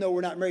eternal. Even though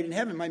we're not married in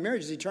heaven, my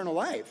marriage is eternal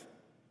life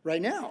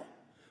right now.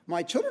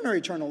 My children are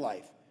eternal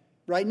life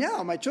right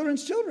now. My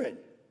children's children.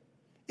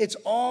 It's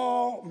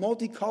all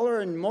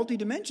multicolor and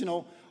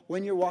multidimensional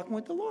when you're walking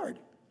with the Lord.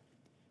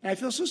 And I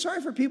feel so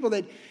sorry for people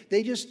that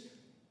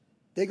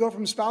they go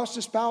from spouse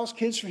to spouse,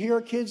 kids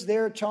here, kids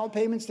there, child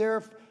payments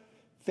there,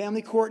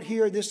 family court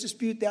here, this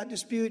dispute, that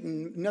dispute,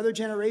 and another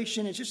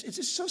generation. It's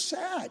just so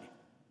sad.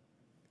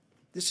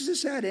 This is a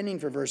sad ending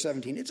for verse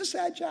 17. It's a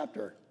sad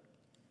chapter.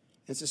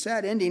 It's a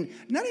sad ending,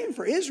 not even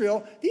for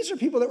Israel. These are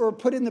people that were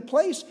put in the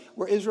place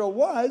where Israel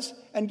was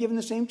and given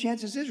the same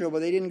chance as Israel, but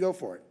they didn't go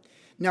for it.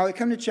 Now we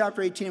come to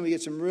chapter 18 and we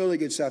get some really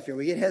good stuff here.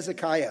 We get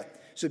Hezekiah.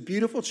 It's a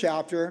beautiful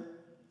chapter.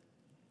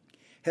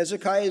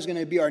 Hezekiah is going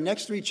to be our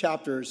next 3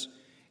 chapters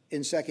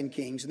in 2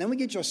 Kings. And then we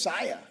get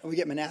Josiah. And we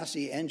get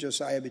Manasseh and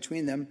Josiah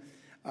between them.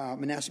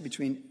 Manasseh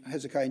between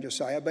Hezekiah and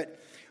Josiah. But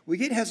we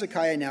get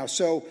Hezekiah now.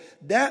 So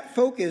that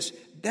focus,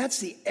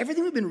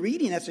 everything we've been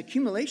reading, that's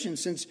accumulation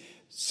since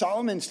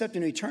Solomon stepped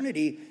into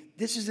eternity.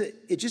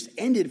 It just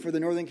ended for the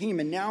northern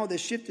kingdom, and now the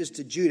shift is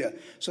to Judah.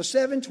 So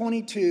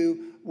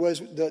 722 was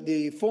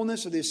the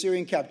fullness of the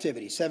Assyrian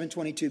captivity.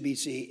 722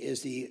 BC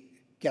is the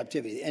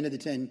captivity, the end of the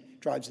 10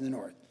 tribes in the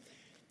north.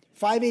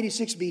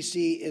 586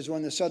 BC is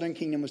when the southern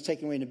kingdom was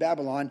taken away into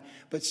Babylon,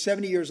 but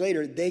 70 years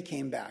later, they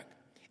came back.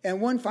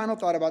 And one final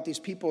thought about these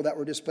people that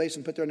were displaced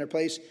and put there in their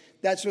place,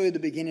 that's really the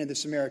beginning of the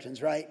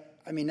Samaritans, right?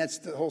 I mean, that's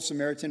the whole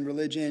Samaritan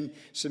religion,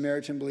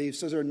 Samaritan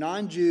beliefs. Those are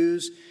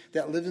non-Jews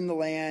that lived in the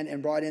land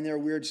and brought in their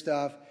weird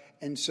stuff.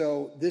 And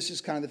so this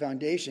is kind of the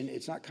foundation.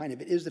 It's not kind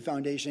of, it is the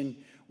foundation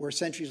where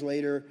centuries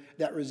later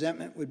that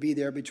resentment would be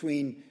there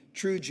between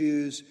true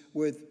Jews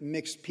with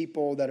mixed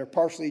people that are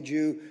partially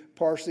Jew,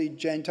 partially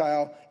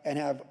Gentile, and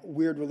have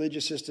weird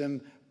religious system,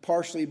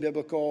 partially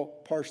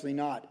biblical, partially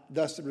not.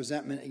 Thus the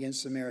resentment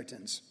against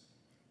Samaritans.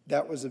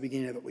 That was the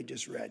beginning of what we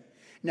just read.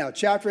 Now,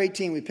 chapter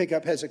 18, we pick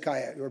up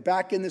Hezekiah. We're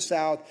back in the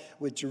south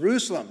with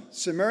Jerusalem.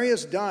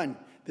 Samaria's done.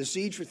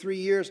 Besieged for 3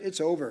 years,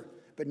 it's over.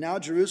 But now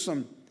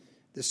Jerusalem,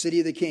 the city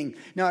of the king.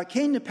 Now, it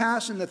came to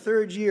pass in the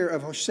 3rd year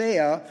of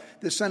Hosea,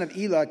 the son of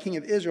Elah, king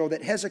of Israel,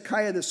 that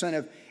Hezekiah, the son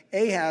of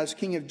Ahaz,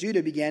 king of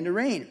Judah, began to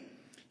reign.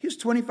 He was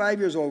 25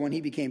 years old when he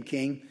became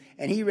king,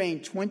 and he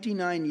reigned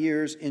 29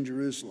 years in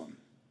Jerusalem.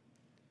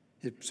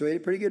 So he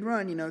had a pretty good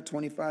run,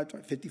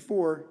 25,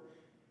 54.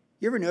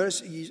 You ever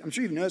notice, I'm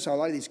sure you've noticed how a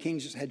lot of these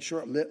kings just had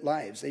short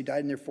lives. They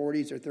died in their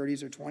 40s or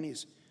 30s or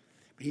 20s.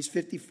 But he's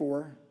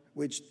 54,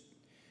 which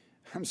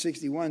I'm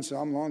 61, so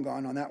I'm long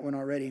gone on that one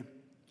already.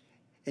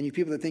 And you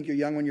people that think you're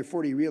young when you're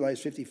 40, you realize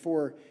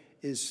 54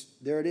 is,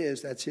 there it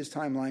is, that's his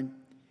timeline.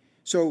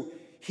 So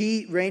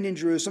he reigned in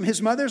Jerusalem.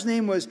 His mother's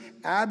name was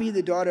Abi,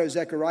 the daughter of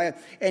Zechariah.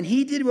 And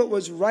he did what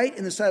was right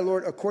in the sight of the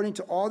Lord according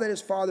to all that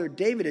his father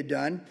David had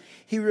done.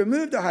 He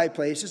removed the high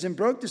places and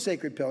broke the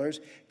sacred pillars,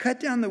 cut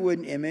down the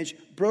wooden image,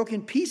 broke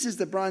in pieces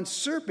the bronze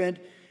serpent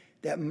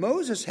that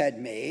Moses had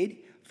made.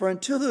 For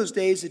until those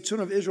days, the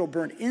children of Israel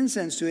burned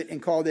incense to it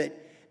and called it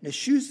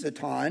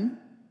Nehushtan.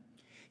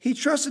 He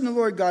trusted in the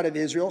Lord God of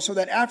Israel, so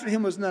that after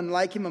him was none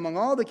like him among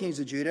all the kings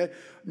of Judah,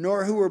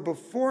 nor who were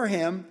before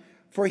him,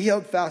 for he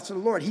held fast to the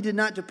Lord. He did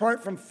not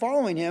depart from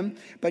following him,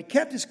 but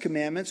kept his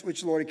commandments,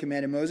 which the Lord had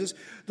commanded Moses.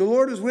 The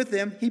Lord was with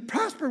him. He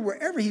prospered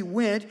wherever he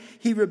went.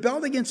 He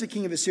rebelled against the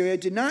king of Assyria,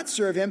 did not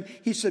serve him.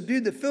 He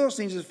subdued the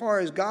Philistines as far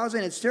as Gaza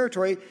and its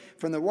territory,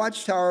 from the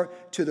watchtower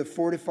to the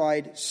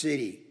fortified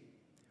city.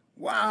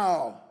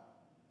 Wow.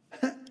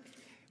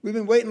 We've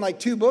been waiting like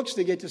 2 books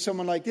to get to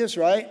someone like this,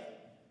 right?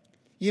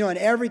 You know, in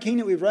every king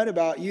that we've read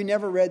about, you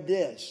never read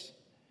this.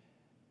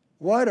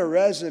 What a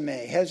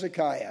resume,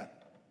 Hezekiah.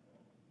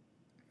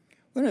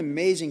 What an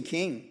amazing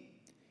king.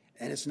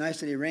 And it's nice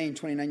that he reigned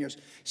 29 years.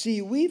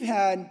 See, we've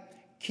had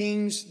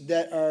kings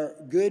that are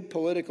good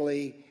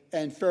politically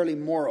and fairly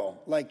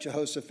moral, like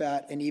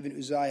Jehoshaphat and even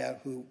Uzziah,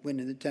 who went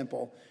in the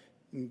temple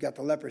and got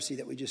the leprosy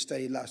that we just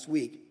studied last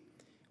week.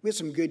 We had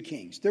some good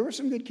kings. There were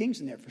some good kings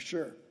in there for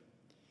sure.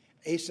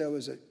 Asa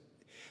was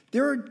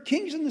There were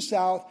kings in the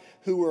south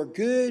who were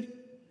good,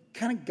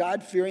 kind of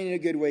God-fearing in a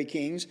good way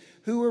kings,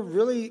 who were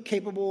really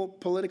capable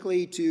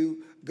politically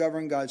to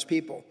govern God's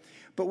people.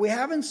 But we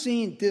haven't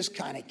seen this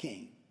kind of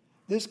king.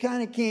 This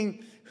kind of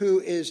king who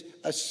is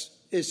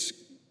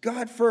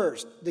God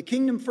first, the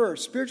kingdom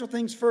first, spiritual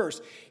things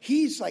first.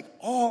 He's like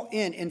all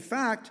in. In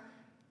fact,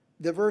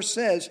 the verse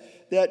says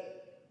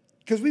that,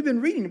 because we've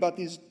been reading about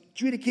these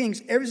Judah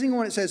kings, every single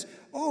one it says,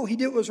 oh, he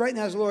did what was right in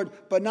the eyes of the Lord,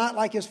 but not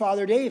like his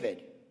father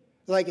David.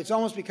 Like it's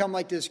almost become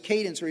like this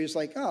cadence where he's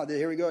like, oh,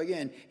 here we go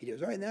again. He did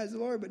what was right in the eyes of the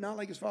Lord, but not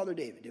like his father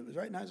David. It was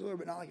right in the eyes of the Lord,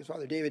 but not like his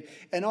father David.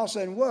 And all of a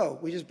sudden, whoa,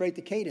 we just break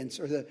the cadence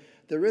or the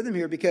rhythm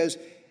here, because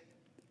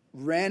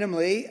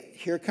randomly,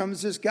 here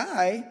comes this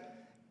guy,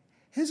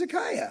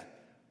 Hezekiah,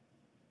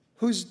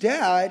 whose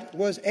dad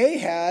was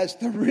Ahaz,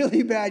 the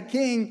really bad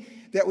king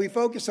that we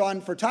focus on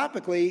for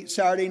topically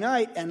Saturday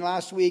night and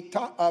last week,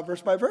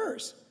 verse by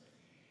verse.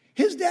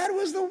 His dad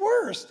was the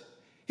worst.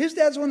 His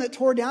dad's the one that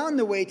tore down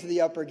the way to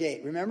the upper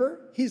gate. Remember?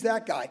 He's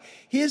that guy.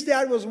 His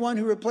dad was one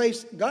who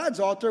replaced God's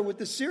altar with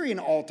the Syrian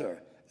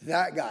altar.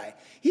 That guy.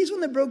 He's the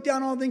one that broke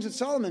down all the things that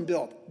Solomon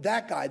built.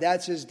 That guy.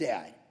 That's his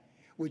dad.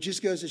 Which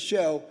just goes to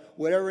show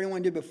whatever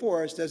anyone did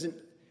before us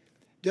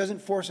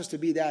doesn't force us to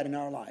be that in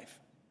our life.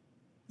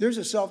 There's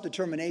a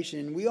self-determination,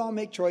 and we all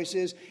make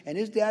choices, and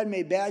his dad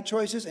made bad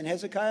choices, and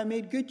Hezekiah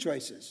made good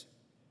choices.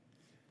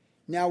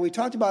 Now, we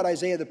talked about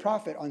Isaiah the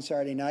prophet on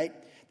Saturday night,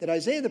 that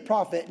Isaiah the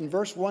prophet, in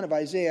verse 1 of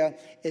Isaiah,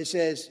 it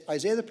says,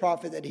 Isaiah the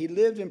prophet, that he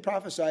lived and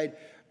prophesied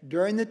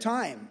during the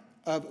time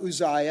of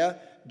Uzziah,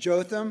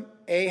 Jotham,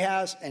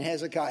 Ahaz, and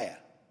Hezekiah.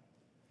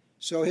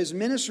 So his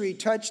ministry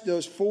touched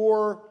those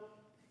 4.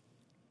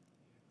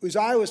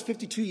 Uzziah was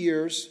 52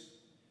 years.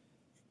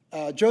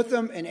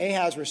 Jotham and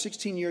Ahaz were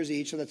 16 years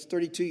each, so that's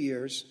 32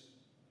 years.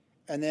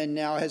 And then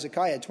now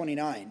Hezekiah,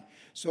 29.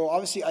 So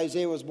obviously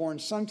Isaiah was born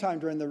sometime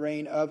during the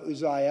reign of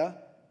Uzziah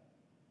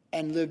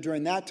and lived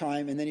during that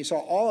time. And then he saw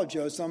all of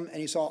Jotham and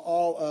he saw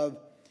all of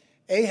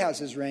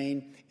Ahaz's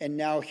reign. And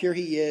now here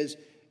he is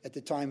at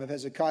the time of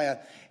Hezekiah.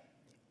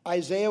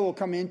 Isaiah will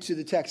come into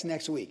the text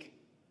next week.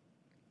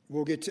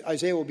 We'll get to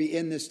Isaiah will be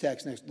in this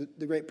text next.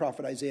 The great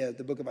prophet Isaiah,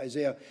 the book of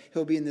Isaiah,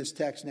 he'll be in this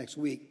text next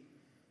week.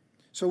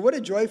 So what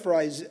a joy for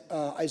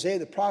Isaiah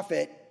the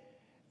prophet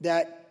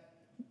that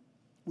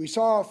we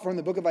saw from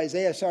the book of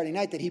Isaiah Saturday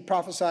night that he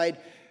prophesied.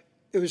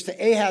 It was to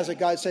Ahaz that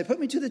God said, put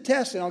me to the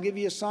test and I'll give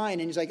you a sign.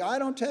 And he's like, I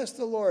don't test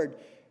the Lord,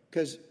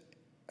 because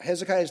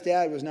Hezekiah's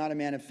dad was not a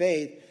man of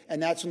faith.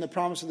 And that's when the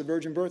promise of the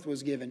virgin birth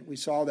was given. We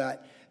saw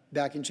that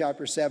back in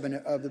chapter 7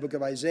 of the book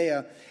of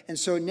Isaiah. And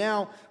so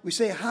now we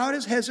say, how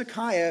does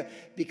Hezekiah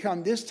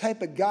become this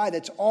type of guy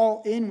that's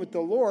all in with the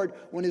Lord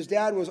when his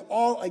dad was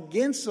all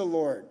against the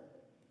Lord?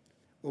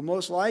 Well,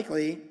 most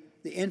likely,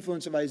 the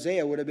influence of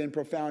Isaiah would have been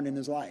profound in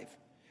his life.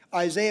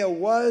 Isaiah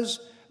was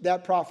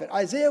that prophet.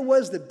 Isaiah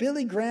was the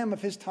Billy Graham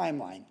of his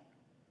timeline.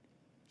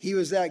 He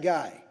was that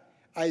guy.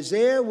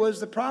 Isaiah was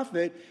the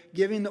prophet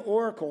giving the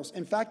oracles.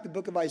 In fact, the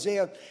book of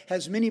Isaiah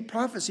has many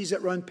prophecies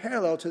that run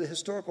parallel to the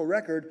historical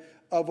record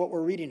of what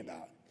we're reading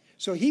about.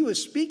 So he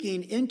was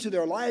speaking into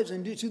their lives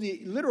and to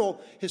the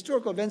literal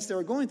historical events they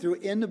were going through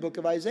in the book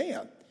of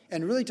Isaiah.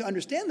 And really, to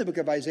understand the book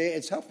of Isaiah,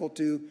 it's helpful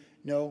to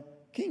know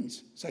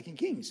Kings, 2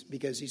 Kings,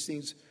 because these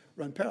things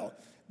run parallel.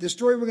 The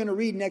story we're going to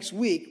read next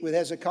week with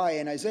Hezekiah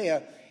and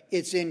Isaiah,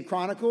 it's in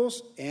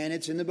Chronicles and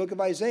it's in the book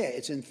of Isaiah.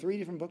 It's in 3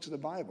 different books of the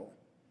Bible.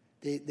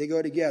 They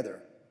go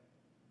together.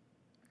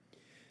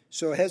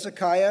 So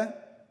Hezekiah,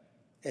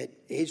 at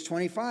age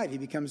 25, he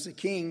becomes the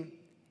king,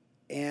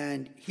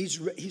 and he's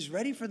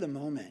ready for the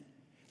moment.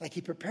 Like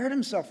he prepared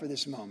himself for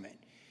this moment.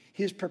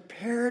 He's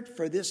prepared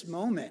for this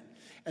moment.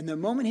 And the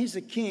moment he's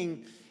the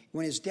king,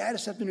 when his dad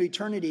is stepped into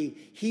eternity,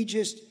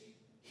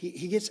 he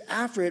He gets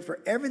after it for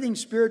everything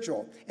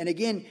spiritual. And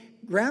again,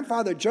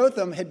 grandfather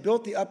Jotham had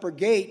built the upper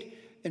gate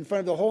in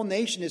front of the whole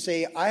nation to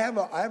say, I have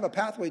a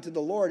pathway to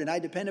the Lord, and I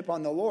depend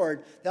upon the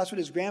Lord. That's what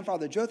his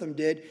grandfather Jotham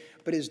did.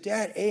 But his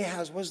dad,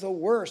 Ahaz, was the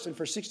worst. And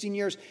for 16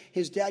 years,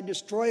 his dad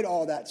destroyed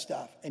all that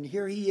stuff. And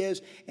here he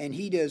is, and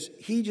it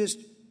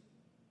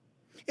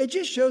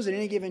just shows at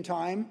any given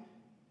time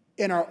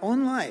in our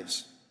own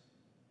lives,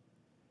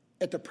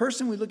 at the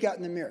person we look at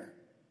in the mirror,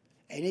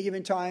 at any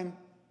given time,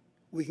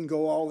 we can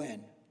go all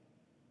in.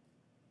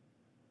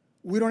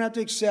 We don't have to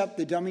accept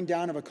the dumbing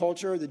down of a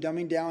culture, the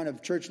dumbing down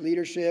of church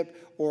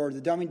leadership, or the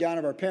dumbing down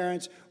of our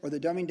parents, or the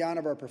dumbing down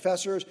of our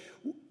professors.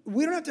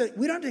 We don't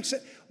have to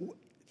accept.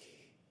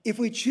 If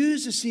we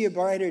choose to see a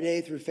brighter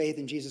day through faith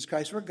in Jesus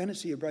Christ, we're going to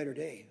see a brighter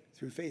day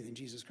through faith in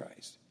Jesus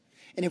Christ.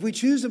 And if we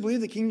choose to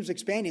believe the kingdom is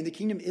expanding, the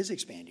kingdom is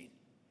expanding.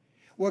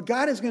 What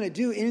God is going to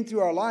do in and through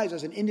our lives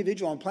as an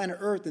individual on planet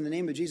Earth in the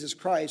name of Jesus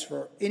Christ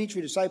for any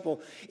true disciple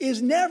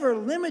is never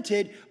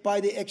limited by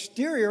the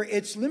exterior.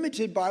 It's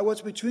limited by what's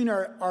between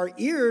our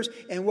ears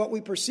and what we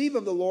perceive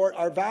of the Lord,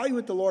 our value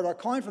with the Lord, our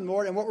calling from the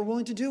Lord, and what we're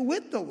willing to do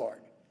with the Lord.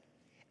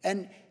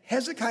 And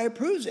Hezekiah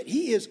proves it.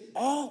 He is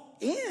all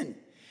in.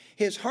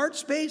 His heart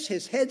space,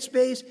 his head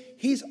space,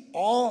 he's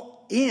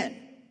all in.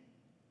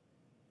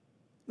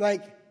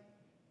 Like,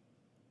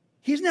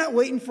 he's not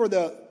waiting for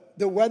the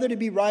weather to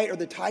be right or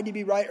the tide to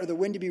be right or the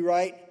wind to be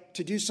right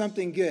to do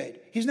something good.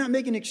 He's not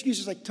making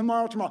excuses like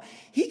tomorrow.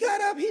 He got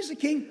up. He's the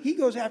king. He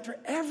goes after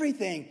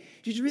everything.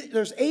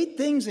 There's 8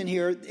 things in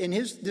here in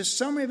this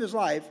summary of his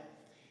life,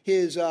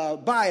 his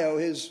bio,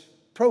 his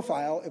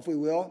profile, if we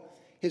will,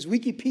 his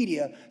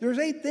Wikipedia. There's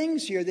 8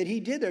 things here that he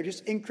did there,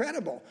 just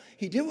incredible.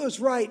 He did what was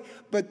right,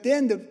 but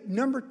then the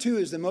number 2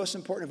 is the most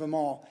important of them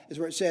all, is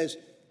where it says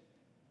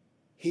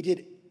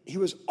he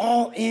was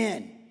all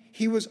in.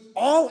 He was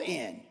all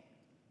in.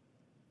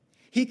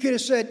 He could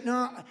have said,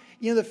 no,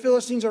 the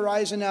Philistines are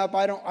rising up.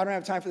 I don't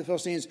have time for the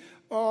Philistines.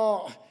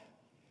 Oh,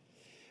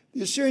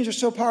 the Assyrians are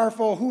so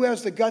powerful. Who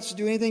has the guts to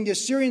do anything? The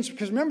Assyrians,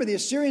 because remember, the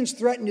Assyrians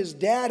threatened his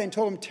dad and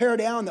told him, tear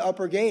down the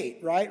upper gate,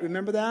 right?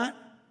 Remember that?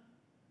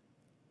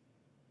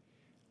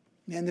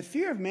 Man, the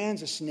fear of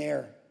man's a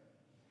snare.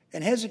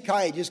 And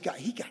Hezekiah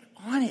he got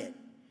on it.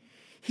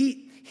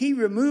 He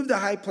removed the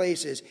high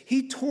places.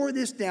 He tore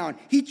this down.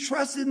 He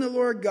trusted in the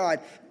Lord God.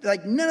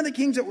 Like none of the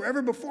kings that were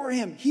ever before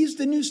him. He's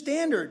the new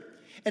standard.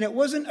 And it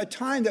wasn't a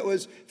time that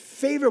was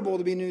favorable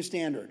to be a new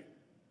standard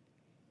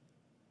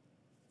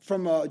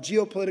from a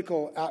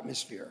geopolitical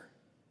atmosphere.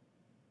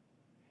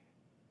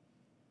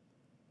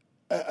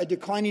 A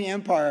declining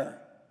empire,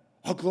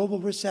 a global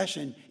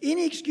recession.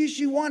 Any excuse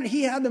you wanted,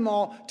 he had them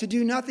all to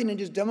do nothing and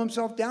just dumb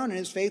himself down in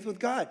his faith with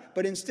God.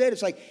 But instead,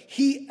 it's like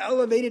he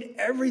elevated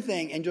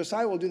everything, and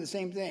Josiah will do the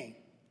same thing.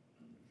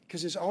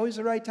 Because it's always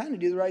the right time to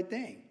do the right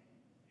thing.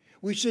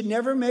 We should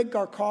never make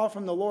our call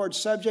from the Lord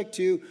subject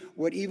to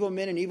what evil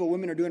men and evil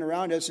women are doing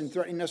around us and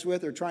threatening us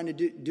with or trying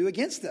to do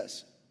against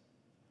us.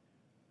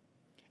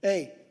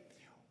 Hey,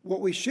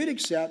 what we should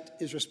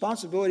accept is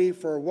responsibility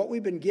for what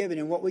we've been given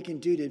and what we can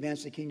do to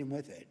advance the kingdom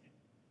with it.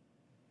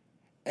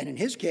 And in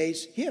his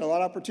case, he had a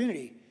lot of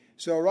opportunity.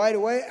 So right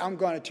away, I'm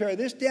going to tear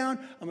this down.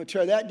 I'm going to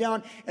tear that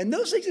down. And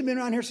those things have been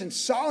around here since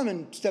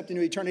Solomon stepped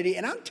into eternity.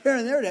 And I'm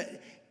tearing there.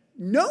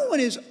 No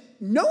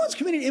one's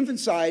committing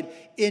infanticide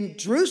in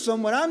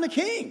Jerusalem when I'm the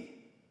king.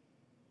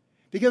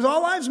 Because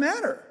all lives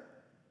matter.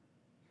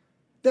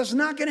 That's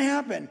not going to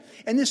happen.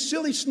 And this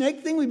silly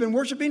snake thing we've been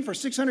worshiping for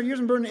 600 years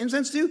and burning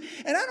incense to,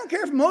 and I don't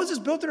care if Moses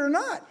built it or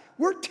not.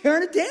 We're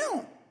tearing it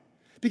down.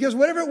 Because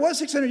whatever it was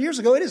 600 years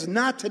ago, it is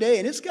not today,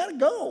 and it's got to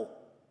go.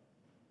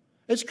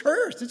 It's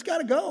cursed. It's got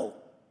to go.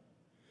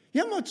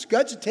 You know how much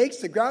guts it takes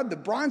to grab the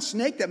bronze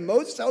snake that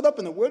Moses held up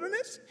in the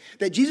wilderness?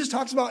 That Jesus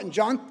talks about in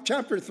John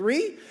chapter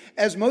 3?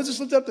 As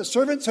Moses lifted up the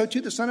serpent, so too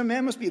the Son of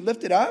Man must be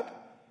lifted up.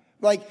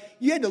 Like,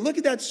 you had to look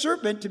at that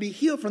serpent to be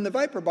healed from the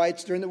viper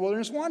bites during the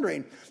wilderness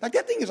wandering. Like,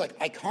 that thing is like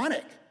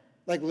iconic.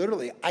 Like,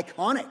 literally,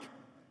 iconic.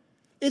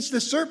 It's the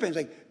serpent. It's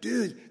like,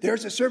 dude,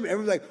 there's a serpent.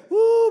 Everyone's like,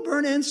 ooh,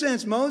 burn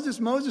incense. Moses,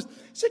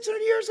 600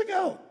 years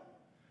ago.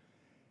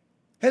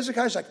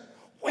 Hezekiah's like,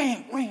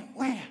 wham, wham,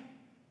 wham.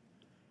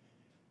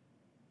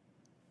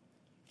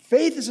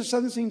 Faith is the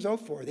substance things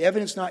hoped for, the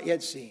evidence not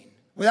yet seen.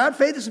 Without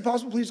faith, it's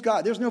impossible to please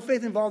God. There's no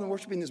faith involved in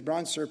worshiping this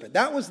bronze serpent.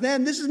 That was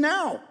then. This is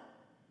now.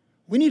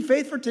 We need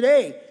faith for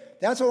today.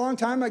 That's a long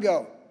time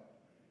ago.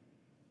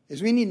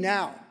 Is we need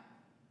now.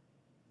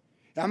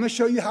 And I'm going to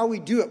show you how we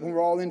do it when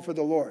we're all in for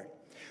the Lord.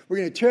 We're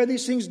going to tear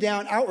these things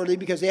down outwardly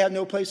because they have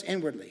no place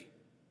inwardly.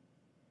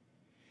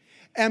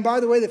 And by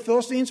the way, the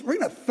Philistines, we're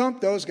going to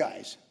thump those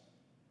guys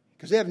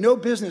because they have no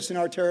business in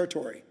our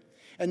territory.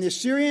 And the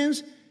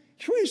Assyrians,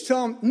 can we just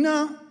tell them,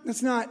 no,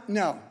 that's not,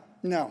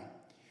 no.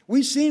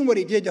 We've seen what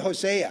he did to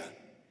Hosea,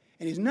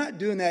 and he's not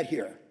doing that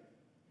here.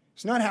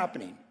 It's not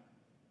happening.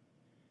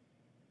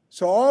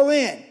 So all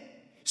in.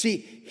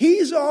 See,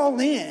 he's all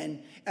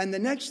in, and the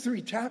next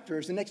two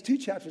chapters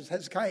of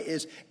Hezekiah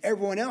is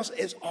everyone else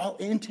is all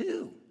in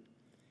too.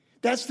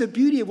 That's the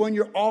beauty of when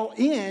you're all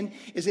in,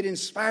 is it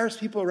inspires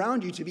people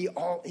around you to be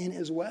all in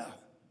as well.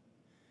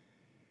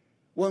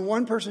 When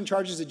one person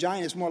charges a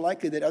giant, it's more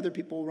likely that other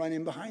people will run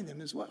in behind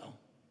them as well.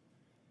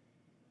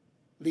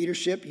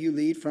 Leadership, you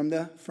lead from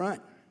the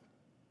front.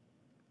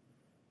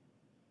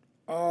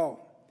 Oh,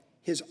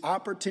 his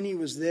opportunity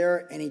was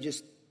there, and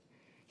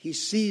he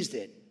seized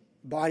it.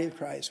 Body of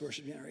Christ,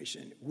 worship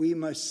generation. We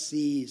must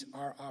seize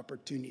our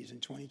opportunities in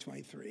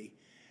 2023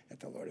 that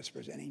the Lord is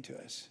presenting to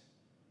us.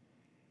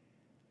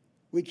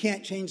 We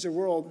can't change the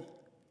world.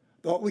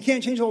 We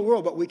can't change the whole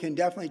world, but we can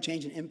definitely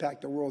change and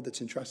impact the world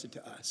that's entrusted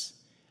to us.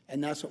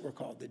 And that's what we're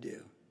called to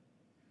do.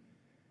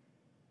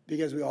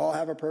 Because we all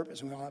have a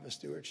purpose and we all have a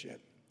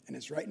stewardship. And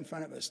it's right in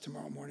front of us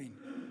tomorrow morning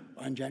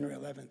on January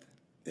 11th.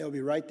 It'll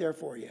be right there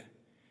for you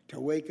to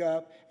wake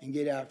up and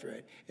get after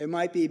it. It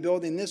might be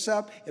building this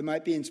up. It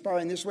might be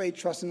inspiring this way,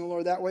 trusting the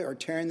Lord that way, or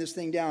tearing this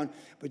thing down.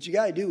 But you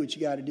got to do what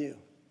you got to do.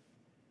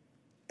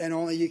 And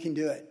only you can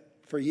do it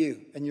for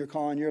you and your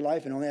call in your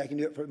life. And only I can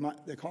do it for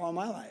the call in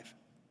my life.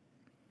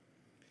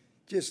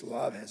 Just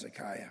love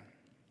Hezekiah.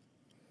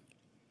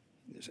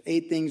 There's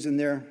 8 things in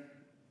there.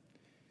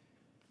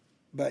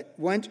 But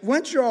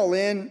once you're all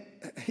in,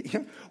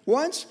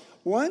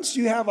 once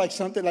you have like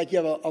something like you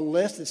have a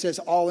list that says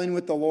all in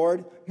with the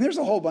Lord, there's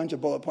a whole bunch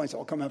of bullet points that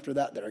will come after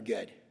that are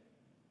good.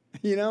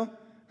 You know?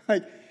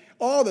 Like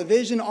all the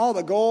vision, all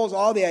the goals,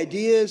 all the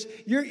ideas,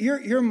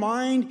 your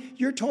mind,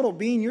 your total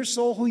being, your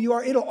soul, who you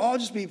are,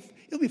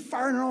 it'll be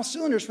firing on all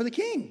cylinders for the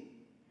King.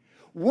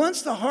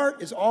 Once the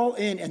heart is all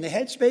in and the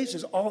headspace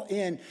is all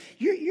in,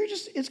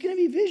 it's going to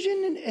be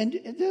vision and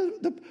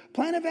the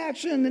plan of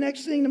action, the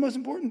next thing, the most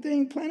important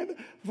thing,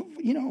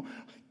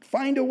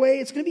 find a way.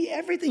 It's going to be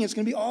everything. It's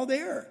going to be all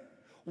there.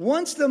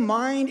 Once the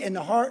mind and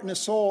the heart and the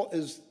soul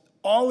is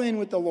all in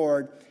with the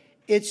Lord,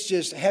 it's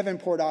just heaven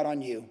poured out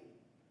on you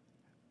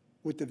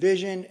with the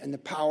vision and the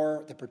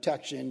power, the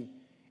protection.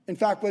 In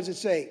fact, what does it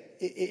say?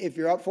 If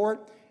you're up for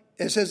it,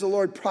 it says the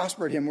Lord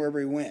prospered him wherever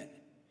he went.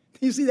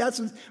 You see, that's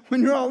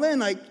when you're all in,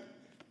 like,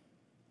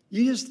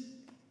 you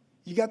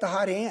got the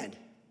hot hand.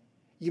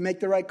 You make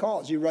the right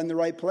calls. You run the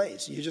right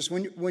place.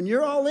 When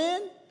you're all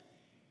in,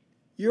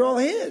 you're all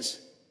his.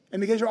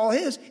 And because you're all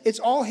his, it's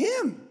all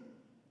him.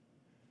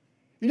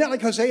 You're not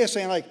like Hosea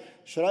saying, like,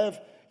 should I have,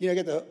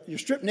 you're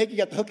stripped naked, you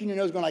got the hook in your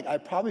nose going like, I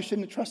probably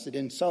shouldn't have trusted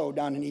in so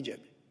down in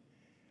Egypt.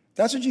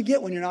 That's what you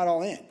get when you're not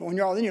all in. But when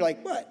you're all in, you're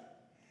like, what?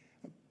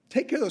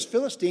 Take care of those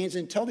Philistines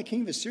and tell the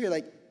king of Assyria,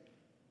 like,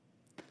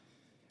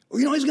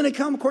 he's going to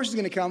come. Of course he's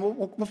going to come.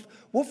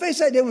 We'll face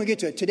that day when we get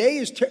to it. Today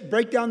is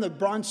break down the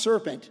bronze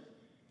serpent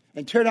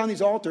and tear down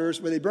these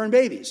altars where they burn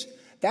babies.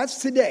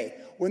 That's today.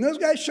 When those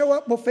guys show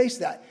up, we'll face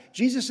that.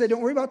 Jesus said,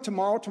 don't worry about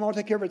tomorrow. Tomorrow will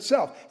take care of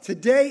itself.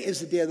 Today is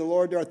the day of the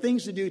Lord. There are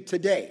things to do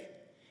today.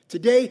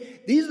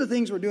 Today, these are the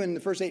things we're doing in the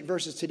first 8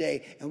 verses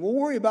today. And we'll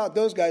worry about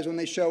those guys when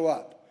they show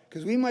up.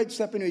 Because we might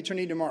step into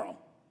eternity tomorrow.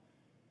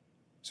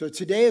 So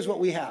today is what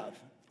we have.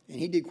 And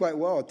he did quite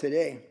well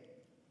today.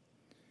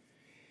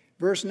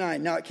 Verse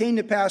 9, now it came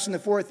to pass in the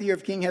 4th year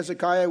of King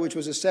Hezekiah, which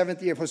was the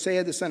 7th year of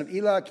Hosea, the son of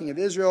Elah, king of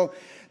Israel,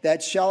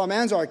 that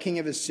Shalmaneser, king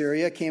of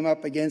Assyria, came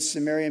up against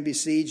Samaria and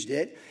besieged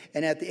it.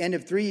 And at the end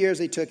of 3 years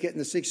they took it. In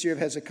the 6th year of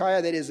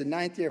Hezekiah, that is the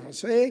 9th year of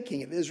Hosea,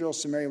 king of Israel,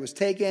 Samaria was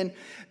taken.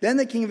 Then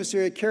the king of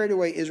Assyria carried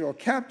away Israel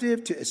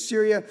captive to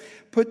Assyria,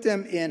 put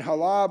them in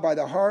Halah by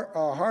the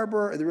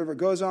harbor of the river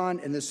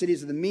Gozan, in the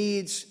cities of the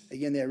Medes,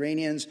 again the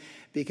Iranians,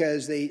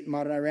 because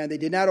modern Iran, they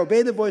did not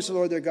obey the voice of the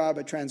Lord their God,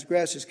 but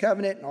transgressed his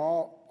covenant, and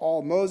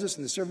all Moses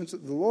and the servants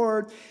of the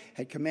Lord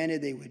had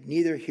commanded they would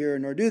neither hear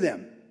nor do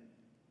them.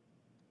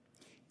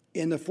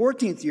 In the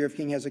 14th year of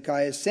King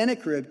Hezekiah,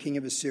 Sennacherib, king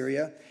of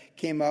Assyria,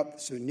 came up,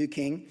 so new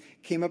king,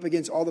 came up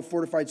against all the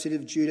fortified cities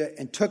of Judah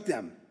and took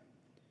them.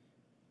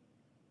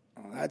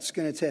 Oh, that's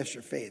going to test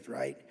your faith,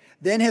 right?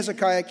 Then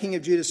Hezekiah, king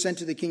of Judah, sent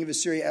to the king of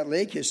Assyria at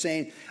Lachish,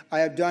 saying, I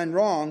have done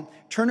wrong.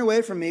 Turn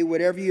away from me.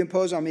 Whatever you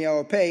impose on me, I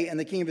will pay. And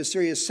the king of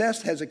Assyria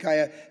assessed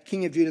Hezekiah,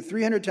 king of Judah,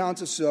 300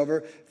 talents of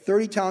silver,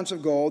 30 talents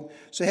of gold.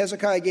 So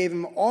Hezekiah gave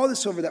him all the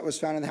silver that was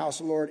found in the house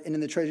of the Lord and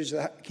in the treasures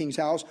of the king's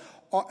house.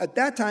 At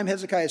that time,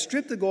 Hezekiah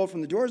stripped the gold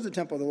from the doors of the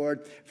temple of the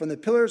Lord, from the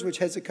pillars which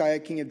Hezekiah,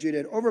 king of Judah,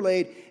 had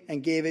overlaid,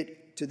 and gave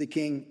it to the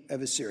king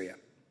of Assyria.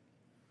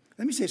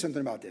 Let me say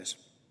something about this.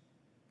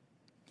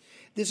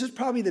 This is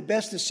probably the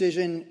best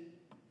decision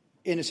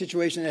in a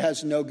situation that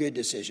has no good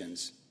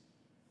decisions.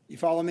 You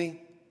follow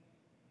me?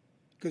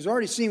 Because we've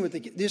already seen with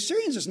the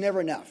Assyrians is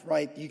never enough,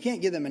 right? You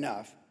can't give them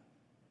enough.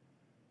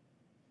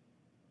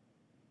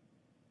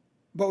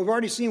 But we've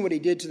already seen what he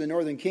did to the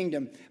northern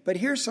kingdom. But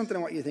here's something I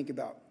want you to think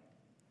about.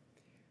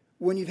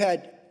 When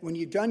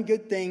you've done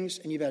good things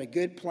and you've had a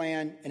good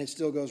plan and it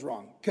still goes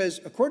wrong. Because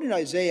according to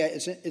Isaiah,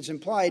 it's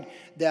implied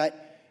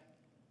that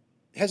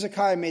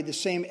Hezekiah made the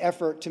same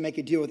effort to make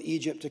a deal with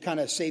Egypt to kind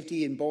of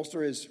safety and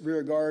bolster his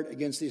rear guard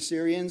against the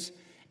Assyrians.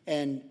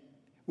 And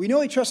we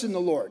know he trusted in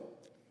the Lord.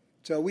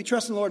 So we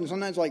trust in the Lord, and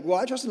sometimes like, well,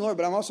 I trust in the Lord,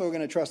 but I'm also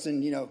going to trust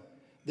in,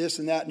 this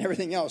and that and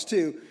everything else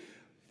too.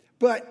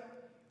 But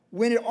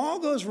when it all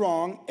goes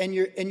wrong and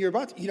you're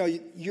about to,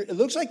 it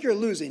looks like you're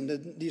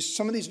losing.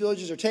 Some of these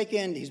villages are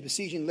taken. He's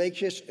besieging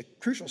Lachish, a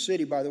crucial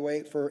city, by the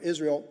way, for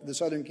Israel, the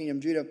southern kingdom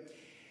of Judah.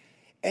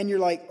 And you're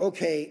like,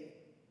 okay,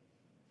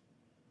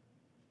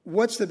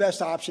 what's the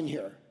best option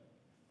here?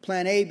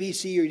 Plan A, B,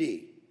 C, or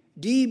D?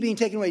 D, being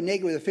taken away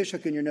naked with a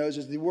fishhook in your nose,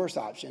 is the worst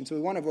option. So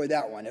we want to avoid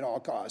that one at all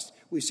costs.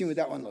 We've seen what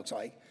that one looks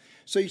like.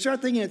 So you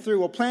start thinking it through.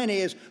 Well, plan A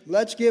is,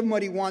 let's give him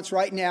what he wants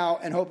right now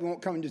and hope he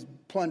won't come and just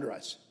plunder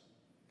us.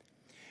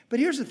 But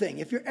here's the thing.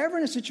 If you're ever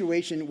in a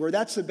situation where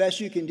that's the best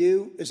you can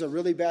do is a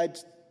really bad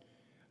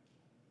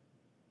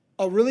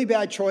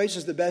choice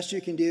is the best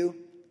you can do,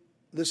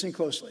 listen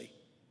closely.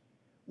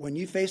 When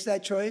you face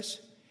that choice,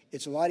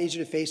 it's a lot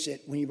easier to face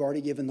it when you've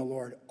already given the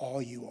Lord all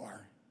you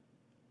are.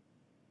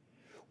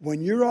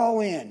 When you're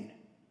all in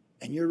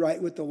and you're right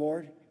with the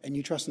Lord and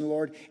you trust in the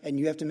Lord and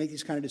you have to make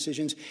these kind of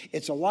decisions,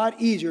 it's a lot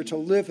easier to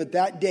live at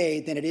that day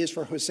than it is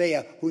for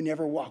Hosea, who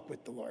never walked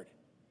with the Lord.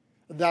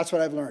 That's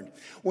what I've learned.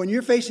 When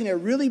you're facing a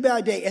really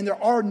bad day and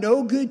there are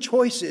no good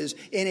choices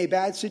in a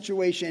bad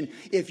situation,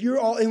 if you're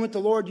all in with the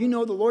Lord, you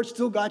know the Lord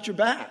still got your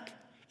back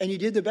and you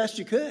did the best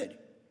you could.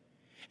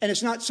 And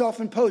it's not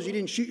self-imposed. You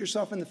didn't shoot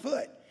yourself in the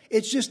foot.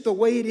 It's just the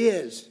way it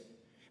is.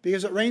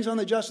 Because it rains on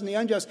the just and the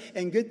unjust,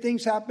 and good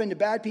things happen to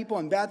bad people,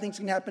 and bad things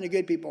can happen to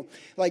good people.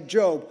 Like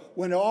Job,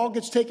 when it all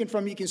gets taken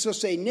from you, you can still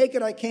say,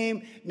 naked I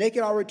came,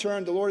 naked I'll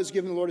return, the Lord has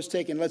given, the Lord has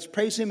taken. Let's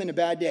praise him in a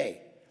bad day.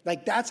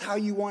 Like that's how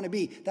you want to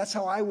be. That's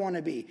how I want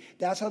to be.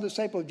 That's how the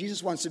disciple of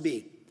Jesus wants to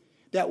be.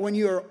 That when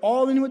you're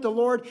all in with the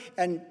Lord,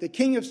 and the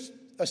king of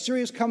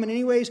Assyria is coming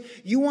anyways,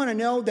 you want to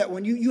know that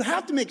when you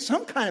have to make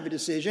some kind of a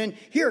decision,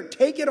 here,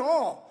 take it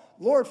all.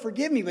 Lord,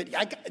 forgive me, but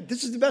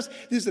this is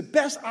the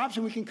best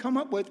option we can come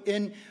up with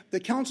in the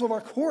council of our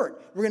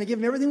court. We're going to give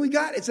him everything we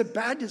got. It's a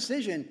bad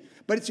decision,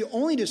 but it's the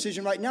only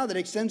decision right now that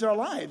extends our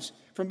lives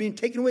from being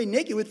taken away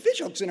naked with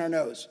fishhooks in our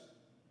nose.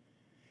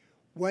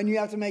 When you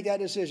have to make that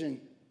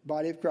decision,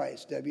 body of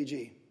Christ,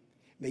 WG,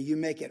 may you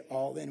make it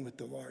all in with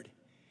the Lord.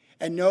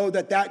 And know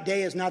that that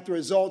day is not the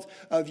result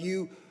of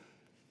you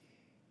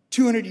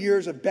 200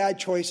 years of bad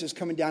choices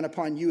coming down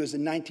upon you as the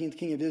 19th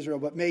king of Israel.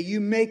 But may you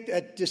make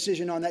that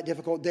decision on that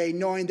difficult day,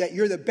 knowing that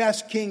you're the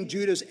best king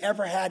Judah's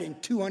ever had in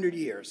 200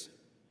 years.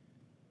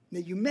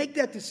 May you make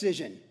that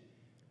decision.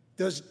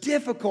 Those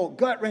difficult,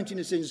 gut-wrenching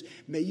decisions.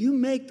 May you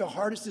make the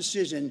hardest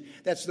decision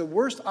that's the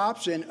worst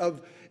option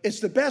of, it's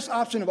the best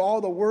option of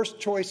all the worst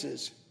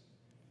choices.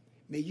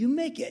 May you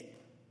make it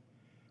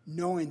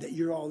knowing that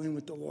you're all in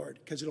with the Lord,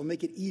 because it'll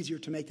make it easier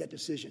to make that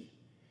decision.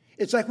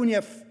 It's like when you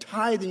have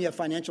tithe and you have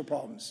financial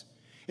problems.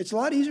 It's a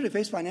lot easier to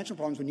face financial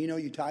problems when you know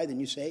you tithe and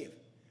you save.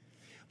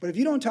 But if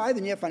you don't tithe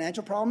and you have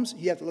financial problems,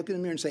 you have to look in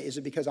the mirror and say, is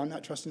it because I'm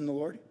not trusting in the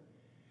Lord?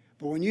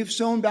 But when you've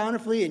sown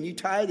bountifully and you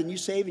tithe and you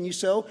save and you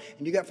sow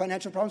and you got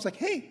financial problems, like,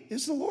 hey,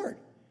 this is the Lord.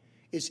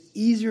 It's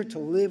easier to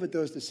live with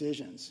those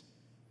decisions.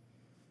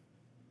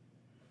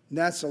 And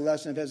that's the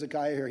lesson of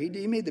Hezekiah here.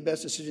 He made the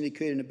best decision he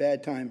could in a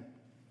bad time.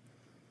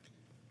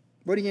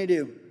 What are you going to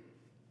do?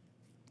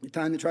 The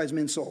time that tries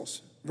men's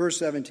souls. Verse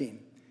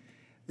 17.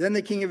 Then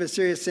the king of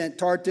Assyria sent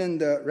Tartan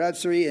the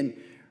Rabsari and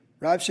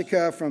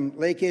Rabshakeh from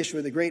Lachish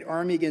with a great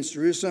army against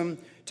Jerusalem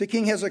to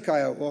King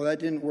Hezekiah. Well, that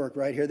didn't work,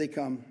 right? Here they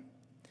come.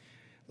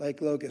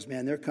 Like locusts,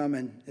 man. They're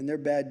coming, and they're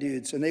bad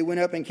dudes. And they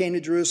went up and came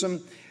to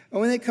Jerusalem. And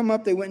when they come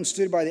up, they went and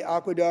stood by the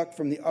aqueduct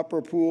from the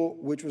upper pool,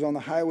 which was on the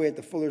highway at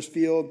the fuller's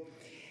field.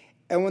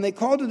 And when they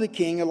called to the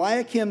king,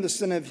 Eliakim, the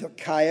son of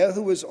Hilkiah,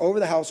 who was over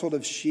the household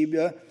of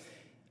Shebna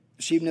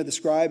the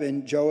scribe,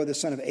 and Joah, the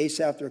son of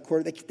Asaph, the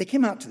recorder, they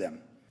came out to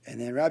them. And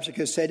then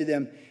Rabshakeh said to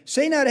them,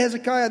 say now to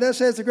Hezekiah, thus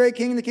says the great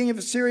king, the king of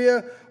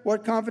Assyria,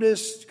 what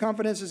confidence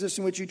is this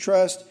in which you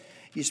trust?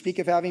 You speak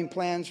of having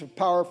plans for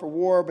power for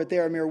war, but they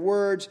are mere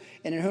words.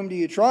 And in whom do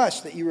you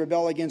trust that you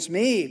rebel against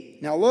me?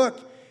 Now look,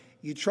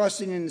 you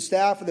trusted in the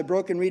staff of the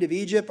broken reed of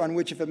Egypt, on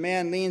which if a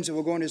man leans, it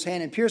will go in his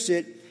hand and pierce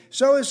it.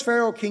 So is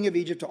Pharaoh king of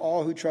Egypt to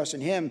all who trust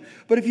in him.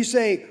 But if you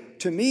say,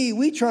 to me,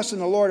 we trust in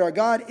the Lord our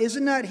God,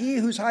 isn't that he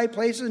whose high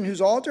places and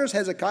whose altars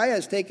Hezekiah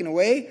has taken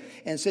away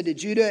and said to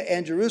Judah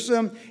and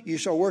Jerusalem, you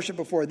shall worship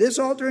before this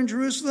altar in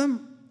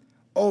Jerusalem?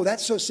 Oh,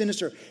 that's so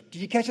sinister.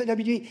 Did you catch that,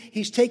 WG?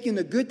 He's taking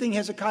the good thing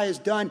Hezekiah has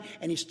done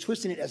and he's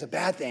twisting it as a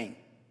bad thing.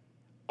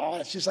 Oh,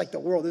 it's just like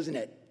the world, isn't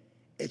it?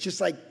 It's just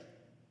like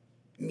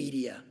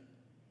media.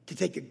 To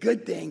take a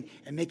good thing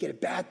and make it a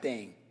bad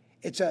thing.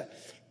 It's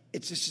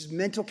just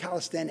mental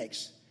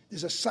calisthenics.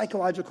 There's a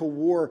psychological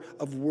war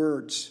of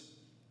words.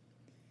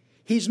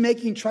 He's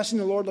making trusting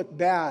the Lord look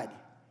bad.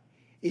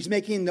 He's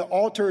making the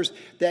altars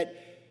that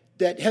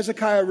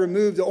Hezekiah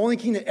removed, the only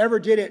king that ever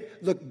did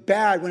it, look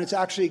bad when it's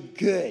actually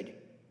good.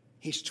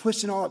 He's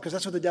twisting all up, because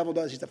that's what the devil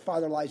does. He's the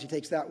father of lies. He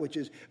takes that which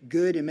is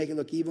good and make it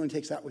look evil, and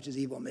takes that which is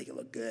evil and make it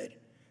look good.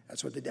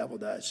 That's what the devil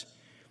does.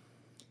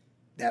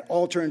 That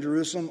altar in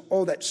Jerusalem,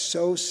 oh, that's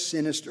so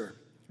sinister.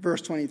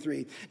 Verse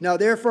 23. Now,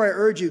 therefore, I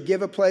urge you,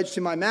 give a pledge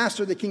to my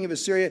master, the king of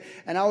Assyria,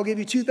 and I will give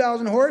you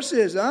 2,000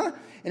 horses, And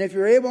if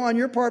you're able on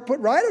your part, put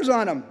riders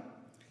on them.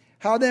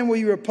 How then will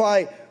you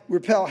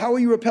repel? How will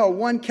you repel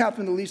one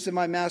captain, the least of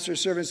my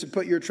master's servants, to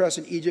put your trust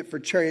in Egypt for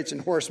chariots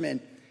and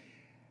horsemen?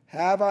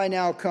 Have I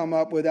now come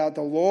up without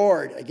the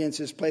Lord against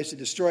this place to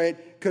destroy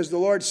it? Because the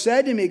Lord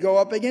said to me, go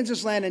up against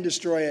this land and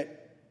destroy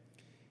it.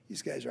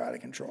 These guys are out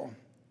of control.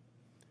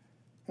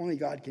 Only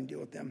God can deal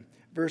with them.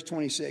 Verse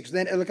 26.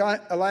 Then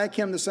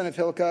Eliakim, the son of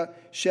Hilkiah,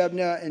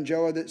 Shebna, and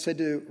Joah that said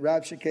to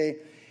Rabshakeh,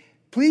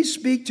 please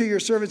speak to your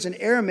servants in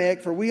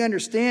Aramaic, for we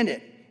understand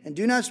it. And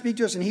do not speak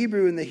to us in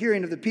Hebrew in the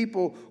hearing of the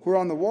people who are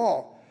on the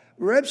wall.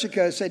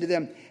 Rabshakeh said to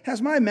them,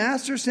 has my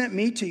master sent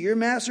me to your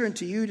master and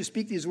to you to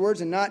speak these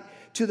words, and not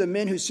to the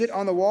men who sit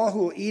on the wall, who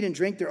will eat and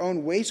drink their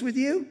own waste with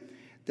you?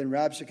 Then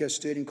Rabshakeh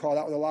stood and called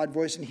out with a loud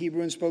voice in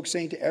Hebrew and spoke,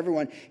 saying to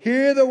everyone,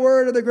 hear the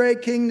word of the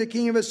great king, the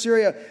king of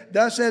Assyria.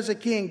 Thus says the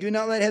king, do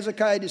not let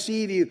Hezekiah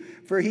deceive you,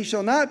 for he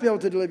shall not be able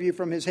to deliver you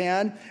from his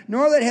hand.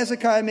 Nor let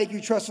Hezekiah make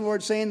you trust the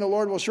Lord, saying, the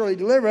Lord will surely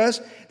deliver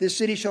us. This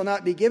city shall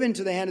not be given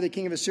to the hand of the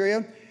king of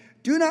Assyria.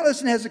 Do not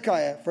listen to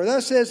Hezekiah, for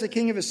thus says the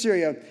king of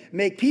Assyria,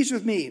 make peace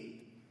with me.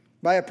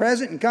 Buy a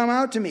present and come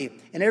out to me,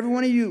 and every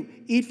one of you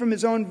eat from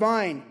his own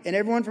vine, and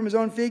everyone from his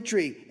own fig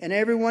tree, and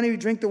every one of you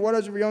drink the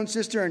waters of your own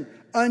cistern,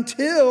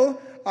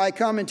 until I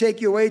come and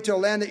take you away to a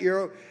land that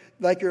you're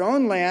like your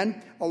own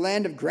land, a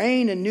land of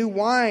grain and new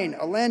wine,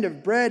 a land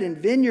of bread and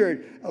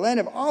vineyard, a land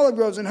of olive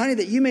groves and honey,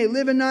 that you may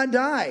live and not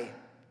die.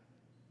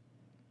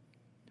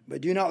 But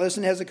do not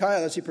listen to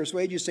Hezekiah, lest he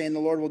persuade you, saying, the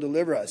Lord will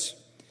deliver us.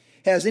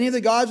 Has any of the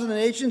gods of the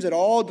nations at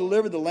all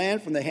delivered the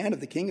land from the hand of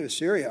the king of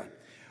Assyria?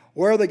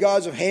 Where are the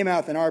gods of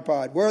Hamath and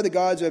Arpad? Where are the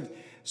gods of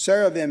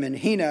Seraphim and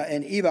Hena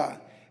and Eva?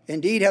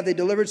 Indeed, have they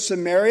delivered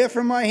Samaria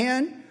from my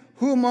hand?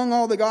 Who among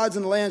all the gods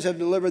in the lands have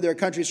delivered their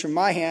countries from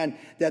my hand,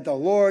 that the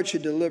Lord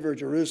should deliver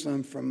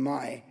Jerusalem from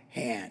my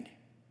hand?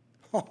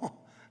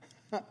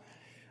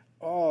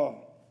 Oh,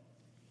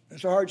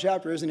 it's a hard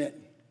chapter, isn't it?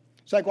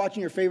 It's like watching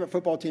your favorite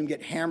football team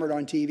get hammered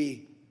on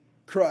TV,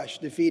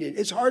 crushed, defeated.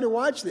 It's hard to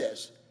watch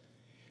this.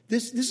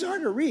 This is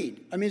hard to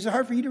read. I mean, is it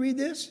hard for you to read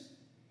this?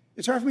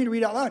 It's hard for me to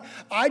read out loud.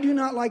 I do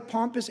not like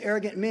pompous,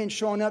 arrogant men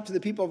showing up to the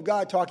people of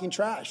God talking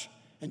trash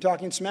and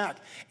talking smack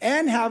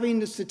and having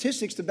the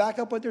statistics to back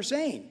up what they're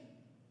saying.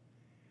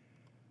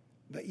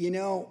 But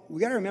we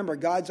got to remember,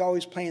 God's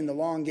always playing the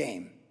long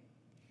game.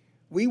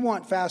 We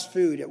want fast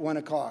food at 1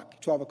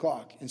 o'clock, 12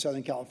 o'clock in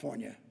Southern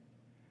California.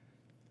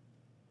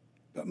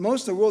 But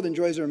most of the world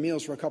enjoys their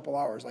meals for a couple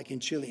hours, like in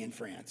Chile and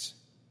France.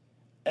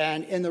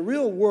 And in the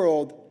real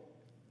world,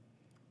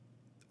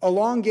 a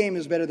long game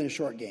is better than a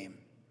short game.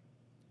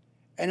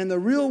 And in the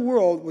real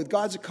world, with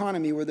God's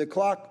economy, where the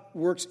clock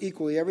works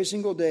equally every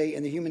single day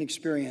in the human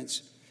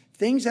experience,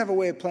 things have a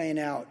way of playing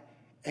out,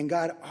 and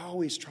God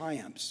always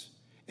triumphs.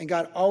 And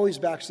God always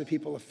backs the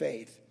people of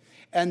faith.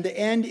 And the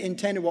end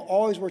intended will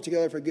always work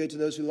together for good to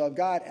those who love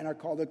God and are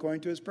called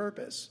according to his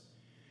purpose.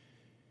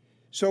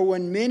 So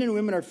when men and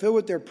women are filled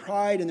with their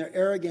pride and their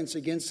arrogance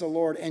against the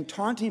Lord and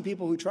taunting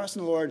people who trust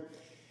in the Lord,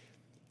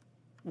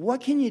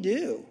 what can you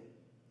do?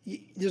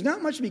 There's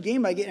not much to be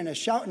gained by getting in a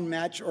shouting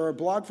match or a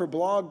blog for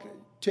blog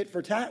tit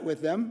for tat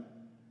with them.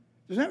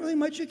 There's not really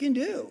much you can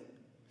do.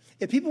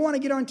 If people want to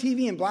get on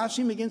TV and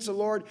blaspheme against the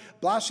Lord,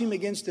 blaspheme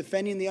against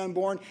defending the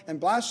unborn, and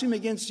blaspheme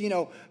against,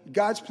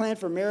 God's plan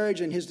for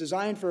marriage and his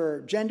design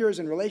for genders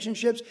and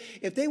relationships,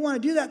 if they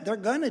want to do that, they're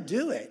going to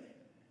do it.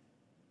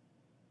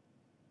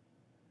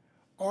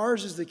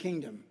 Ours is the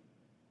kingdom.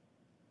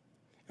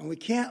 And we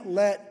can't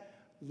let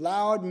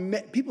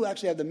people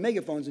actually have the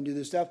megaphones and do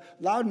this stuff,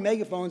 loud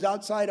megaphones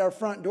outside our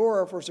front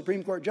door for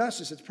Supreme Court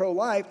justice. It's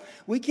pro-life.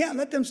 We can't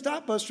let them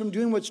stop us from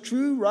doing what's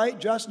true, right,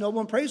 just, noble,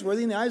 and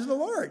praiseworthy in the eyes of the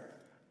Lord.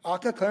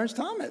 Aka Clarence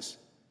Thomas.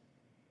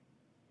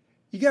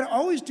 You got to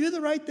always do the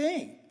right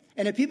thing.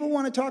 And if people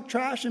want to talk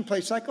trash and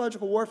play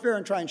psychological warfare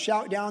and try and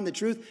shout down the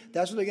truth,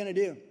 that's what they're going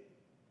to do.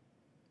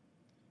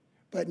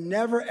 But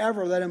never,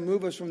 ever let them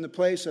move us from the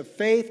place of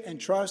faith and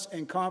trust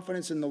and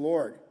confidence in the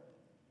Lord.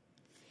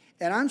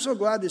 And I'm so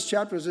glad this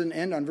chapter doesn't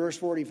end on verse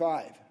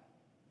 45.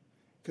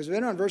 Because if it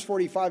ended on verse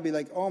 45, it'd be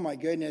like, oh my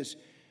goodness.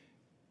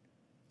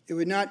 It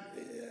would not.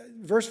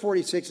 Verse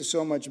 46 is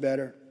so much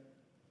better.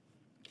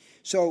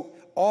 So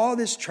all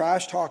this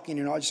trash talking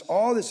and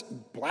all this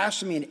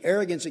blasphemy and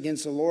arrogance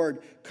against the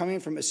Lord coming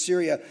from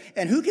Assyria.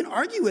 And who can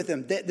argue with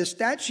them? The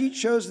stat sheet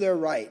shows they're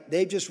right.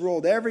 They've just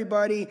rolled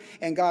everybody,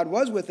 and God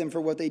was with them for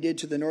what they did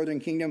to the northern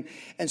kingdom.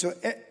 And so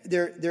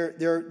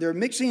they're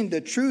mixing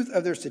the truth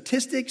of their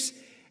statistics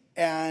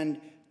and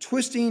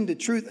twisting the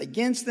truth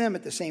against them.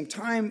 At the same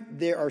time,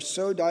 they are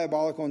so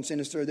diabolical and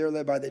sinister. They're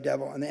led by the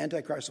devil, and the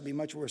Antichrist will be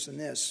much worse than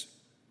this.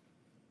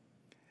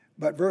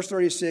 But verse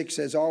 36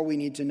 says all we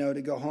need to know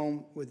to go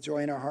home with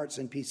joy in our hearts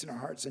and peace in our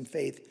hearts and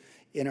faith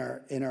in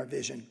our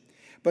vision.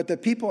 But the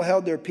people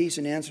held their peace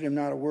and answered him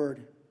not a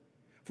word.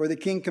 For the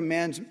king's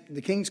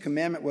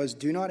commandment was,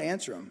 do not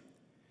answer him.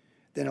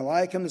 Then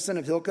Eliakim the son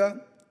of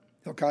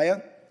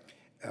Hilkiah,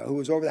 who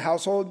was over the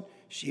household,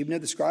 Shebna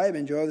the scribe,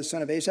 and Joah the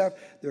son of Asaph,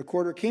 the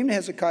recorder, came to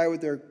Hezekiah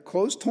with their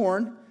clothes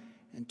torn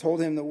and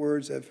told him the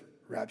words of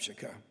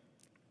Rabshakeh.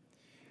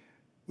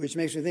 Which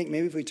makes me think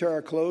maybe if we tear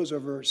our clothes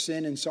over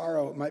sin and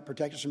sorrow, it might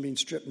protect us from being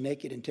stripped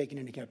naked and taken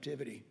into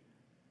captivity.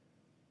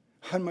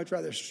 I'd much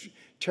rather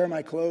tear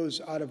my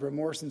clothes out of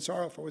remorse and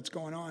sorrow for what's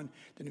going on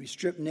than to be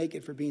stripped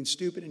naked for being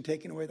stupid and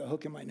taking away the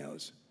hook in my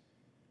nose.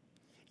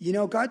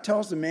 God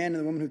tells the man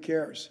and the woman who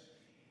cares.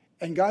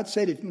 And God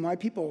said, if my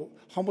people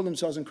humble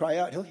themselves and cry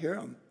out, he'll hear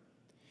them.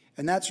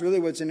 And that's really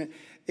what's in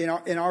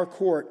our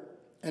court.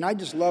 And I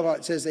just love how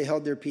it says they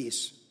held their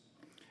peace.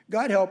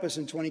 God help us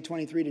in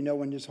 2023 to know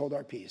when to just hold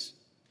our peace.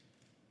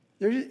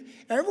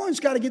 Everyone's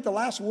got to get the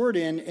last word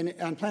in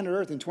on planet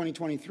Earth in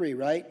 2023,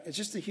 right? It's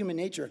just the human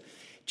nature.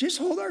 Just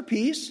hold our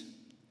peace.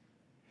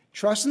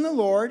 Trust in the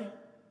Lord.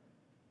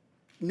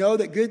 Know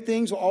that good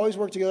things will always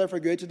work together for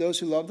good to those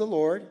who love the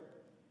Lord.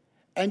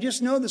 And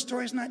just know the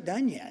story's not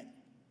done yet.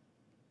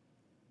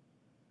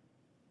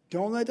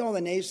 Don't let all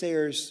the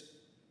naysayers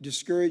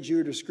discourage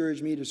you,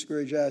 discourage me,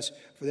 discourage us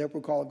for the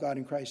upward call of God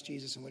in Christ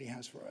Jesus and what he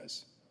has for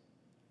us.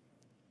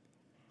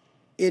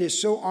 It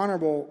is so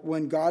honorable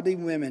when godly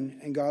women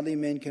and godly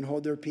men can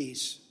hold their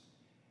peace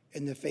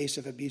in the face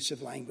of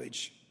abusive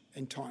language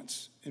and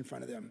taunts in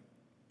front of them.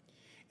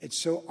 It's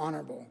so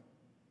honorable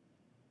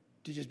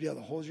to just be able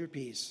to hold your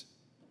peace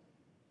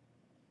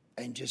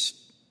and just,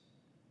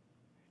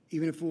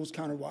 even a fool's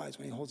counter wise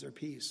when he holds their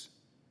peace.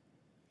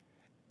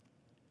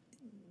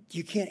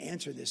 You can't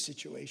answer this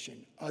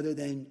situation other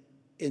than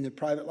in the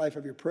private life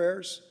of your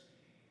prayers,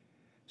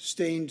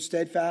 staying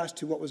steadfast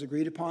to what was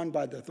agreed upon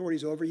by the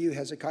authorities over you.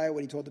 Hezekiah,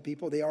 what he told the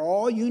people, they are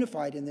all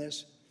unified in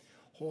this.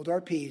 Hold our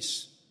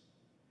peace.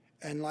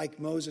 And like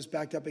Moses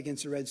backed up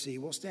against the Red Sea,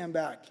 we'll stand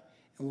back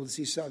and we'll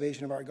see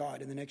salvation of our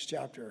God in the next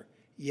chapter.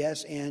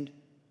 Yes and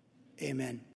amen.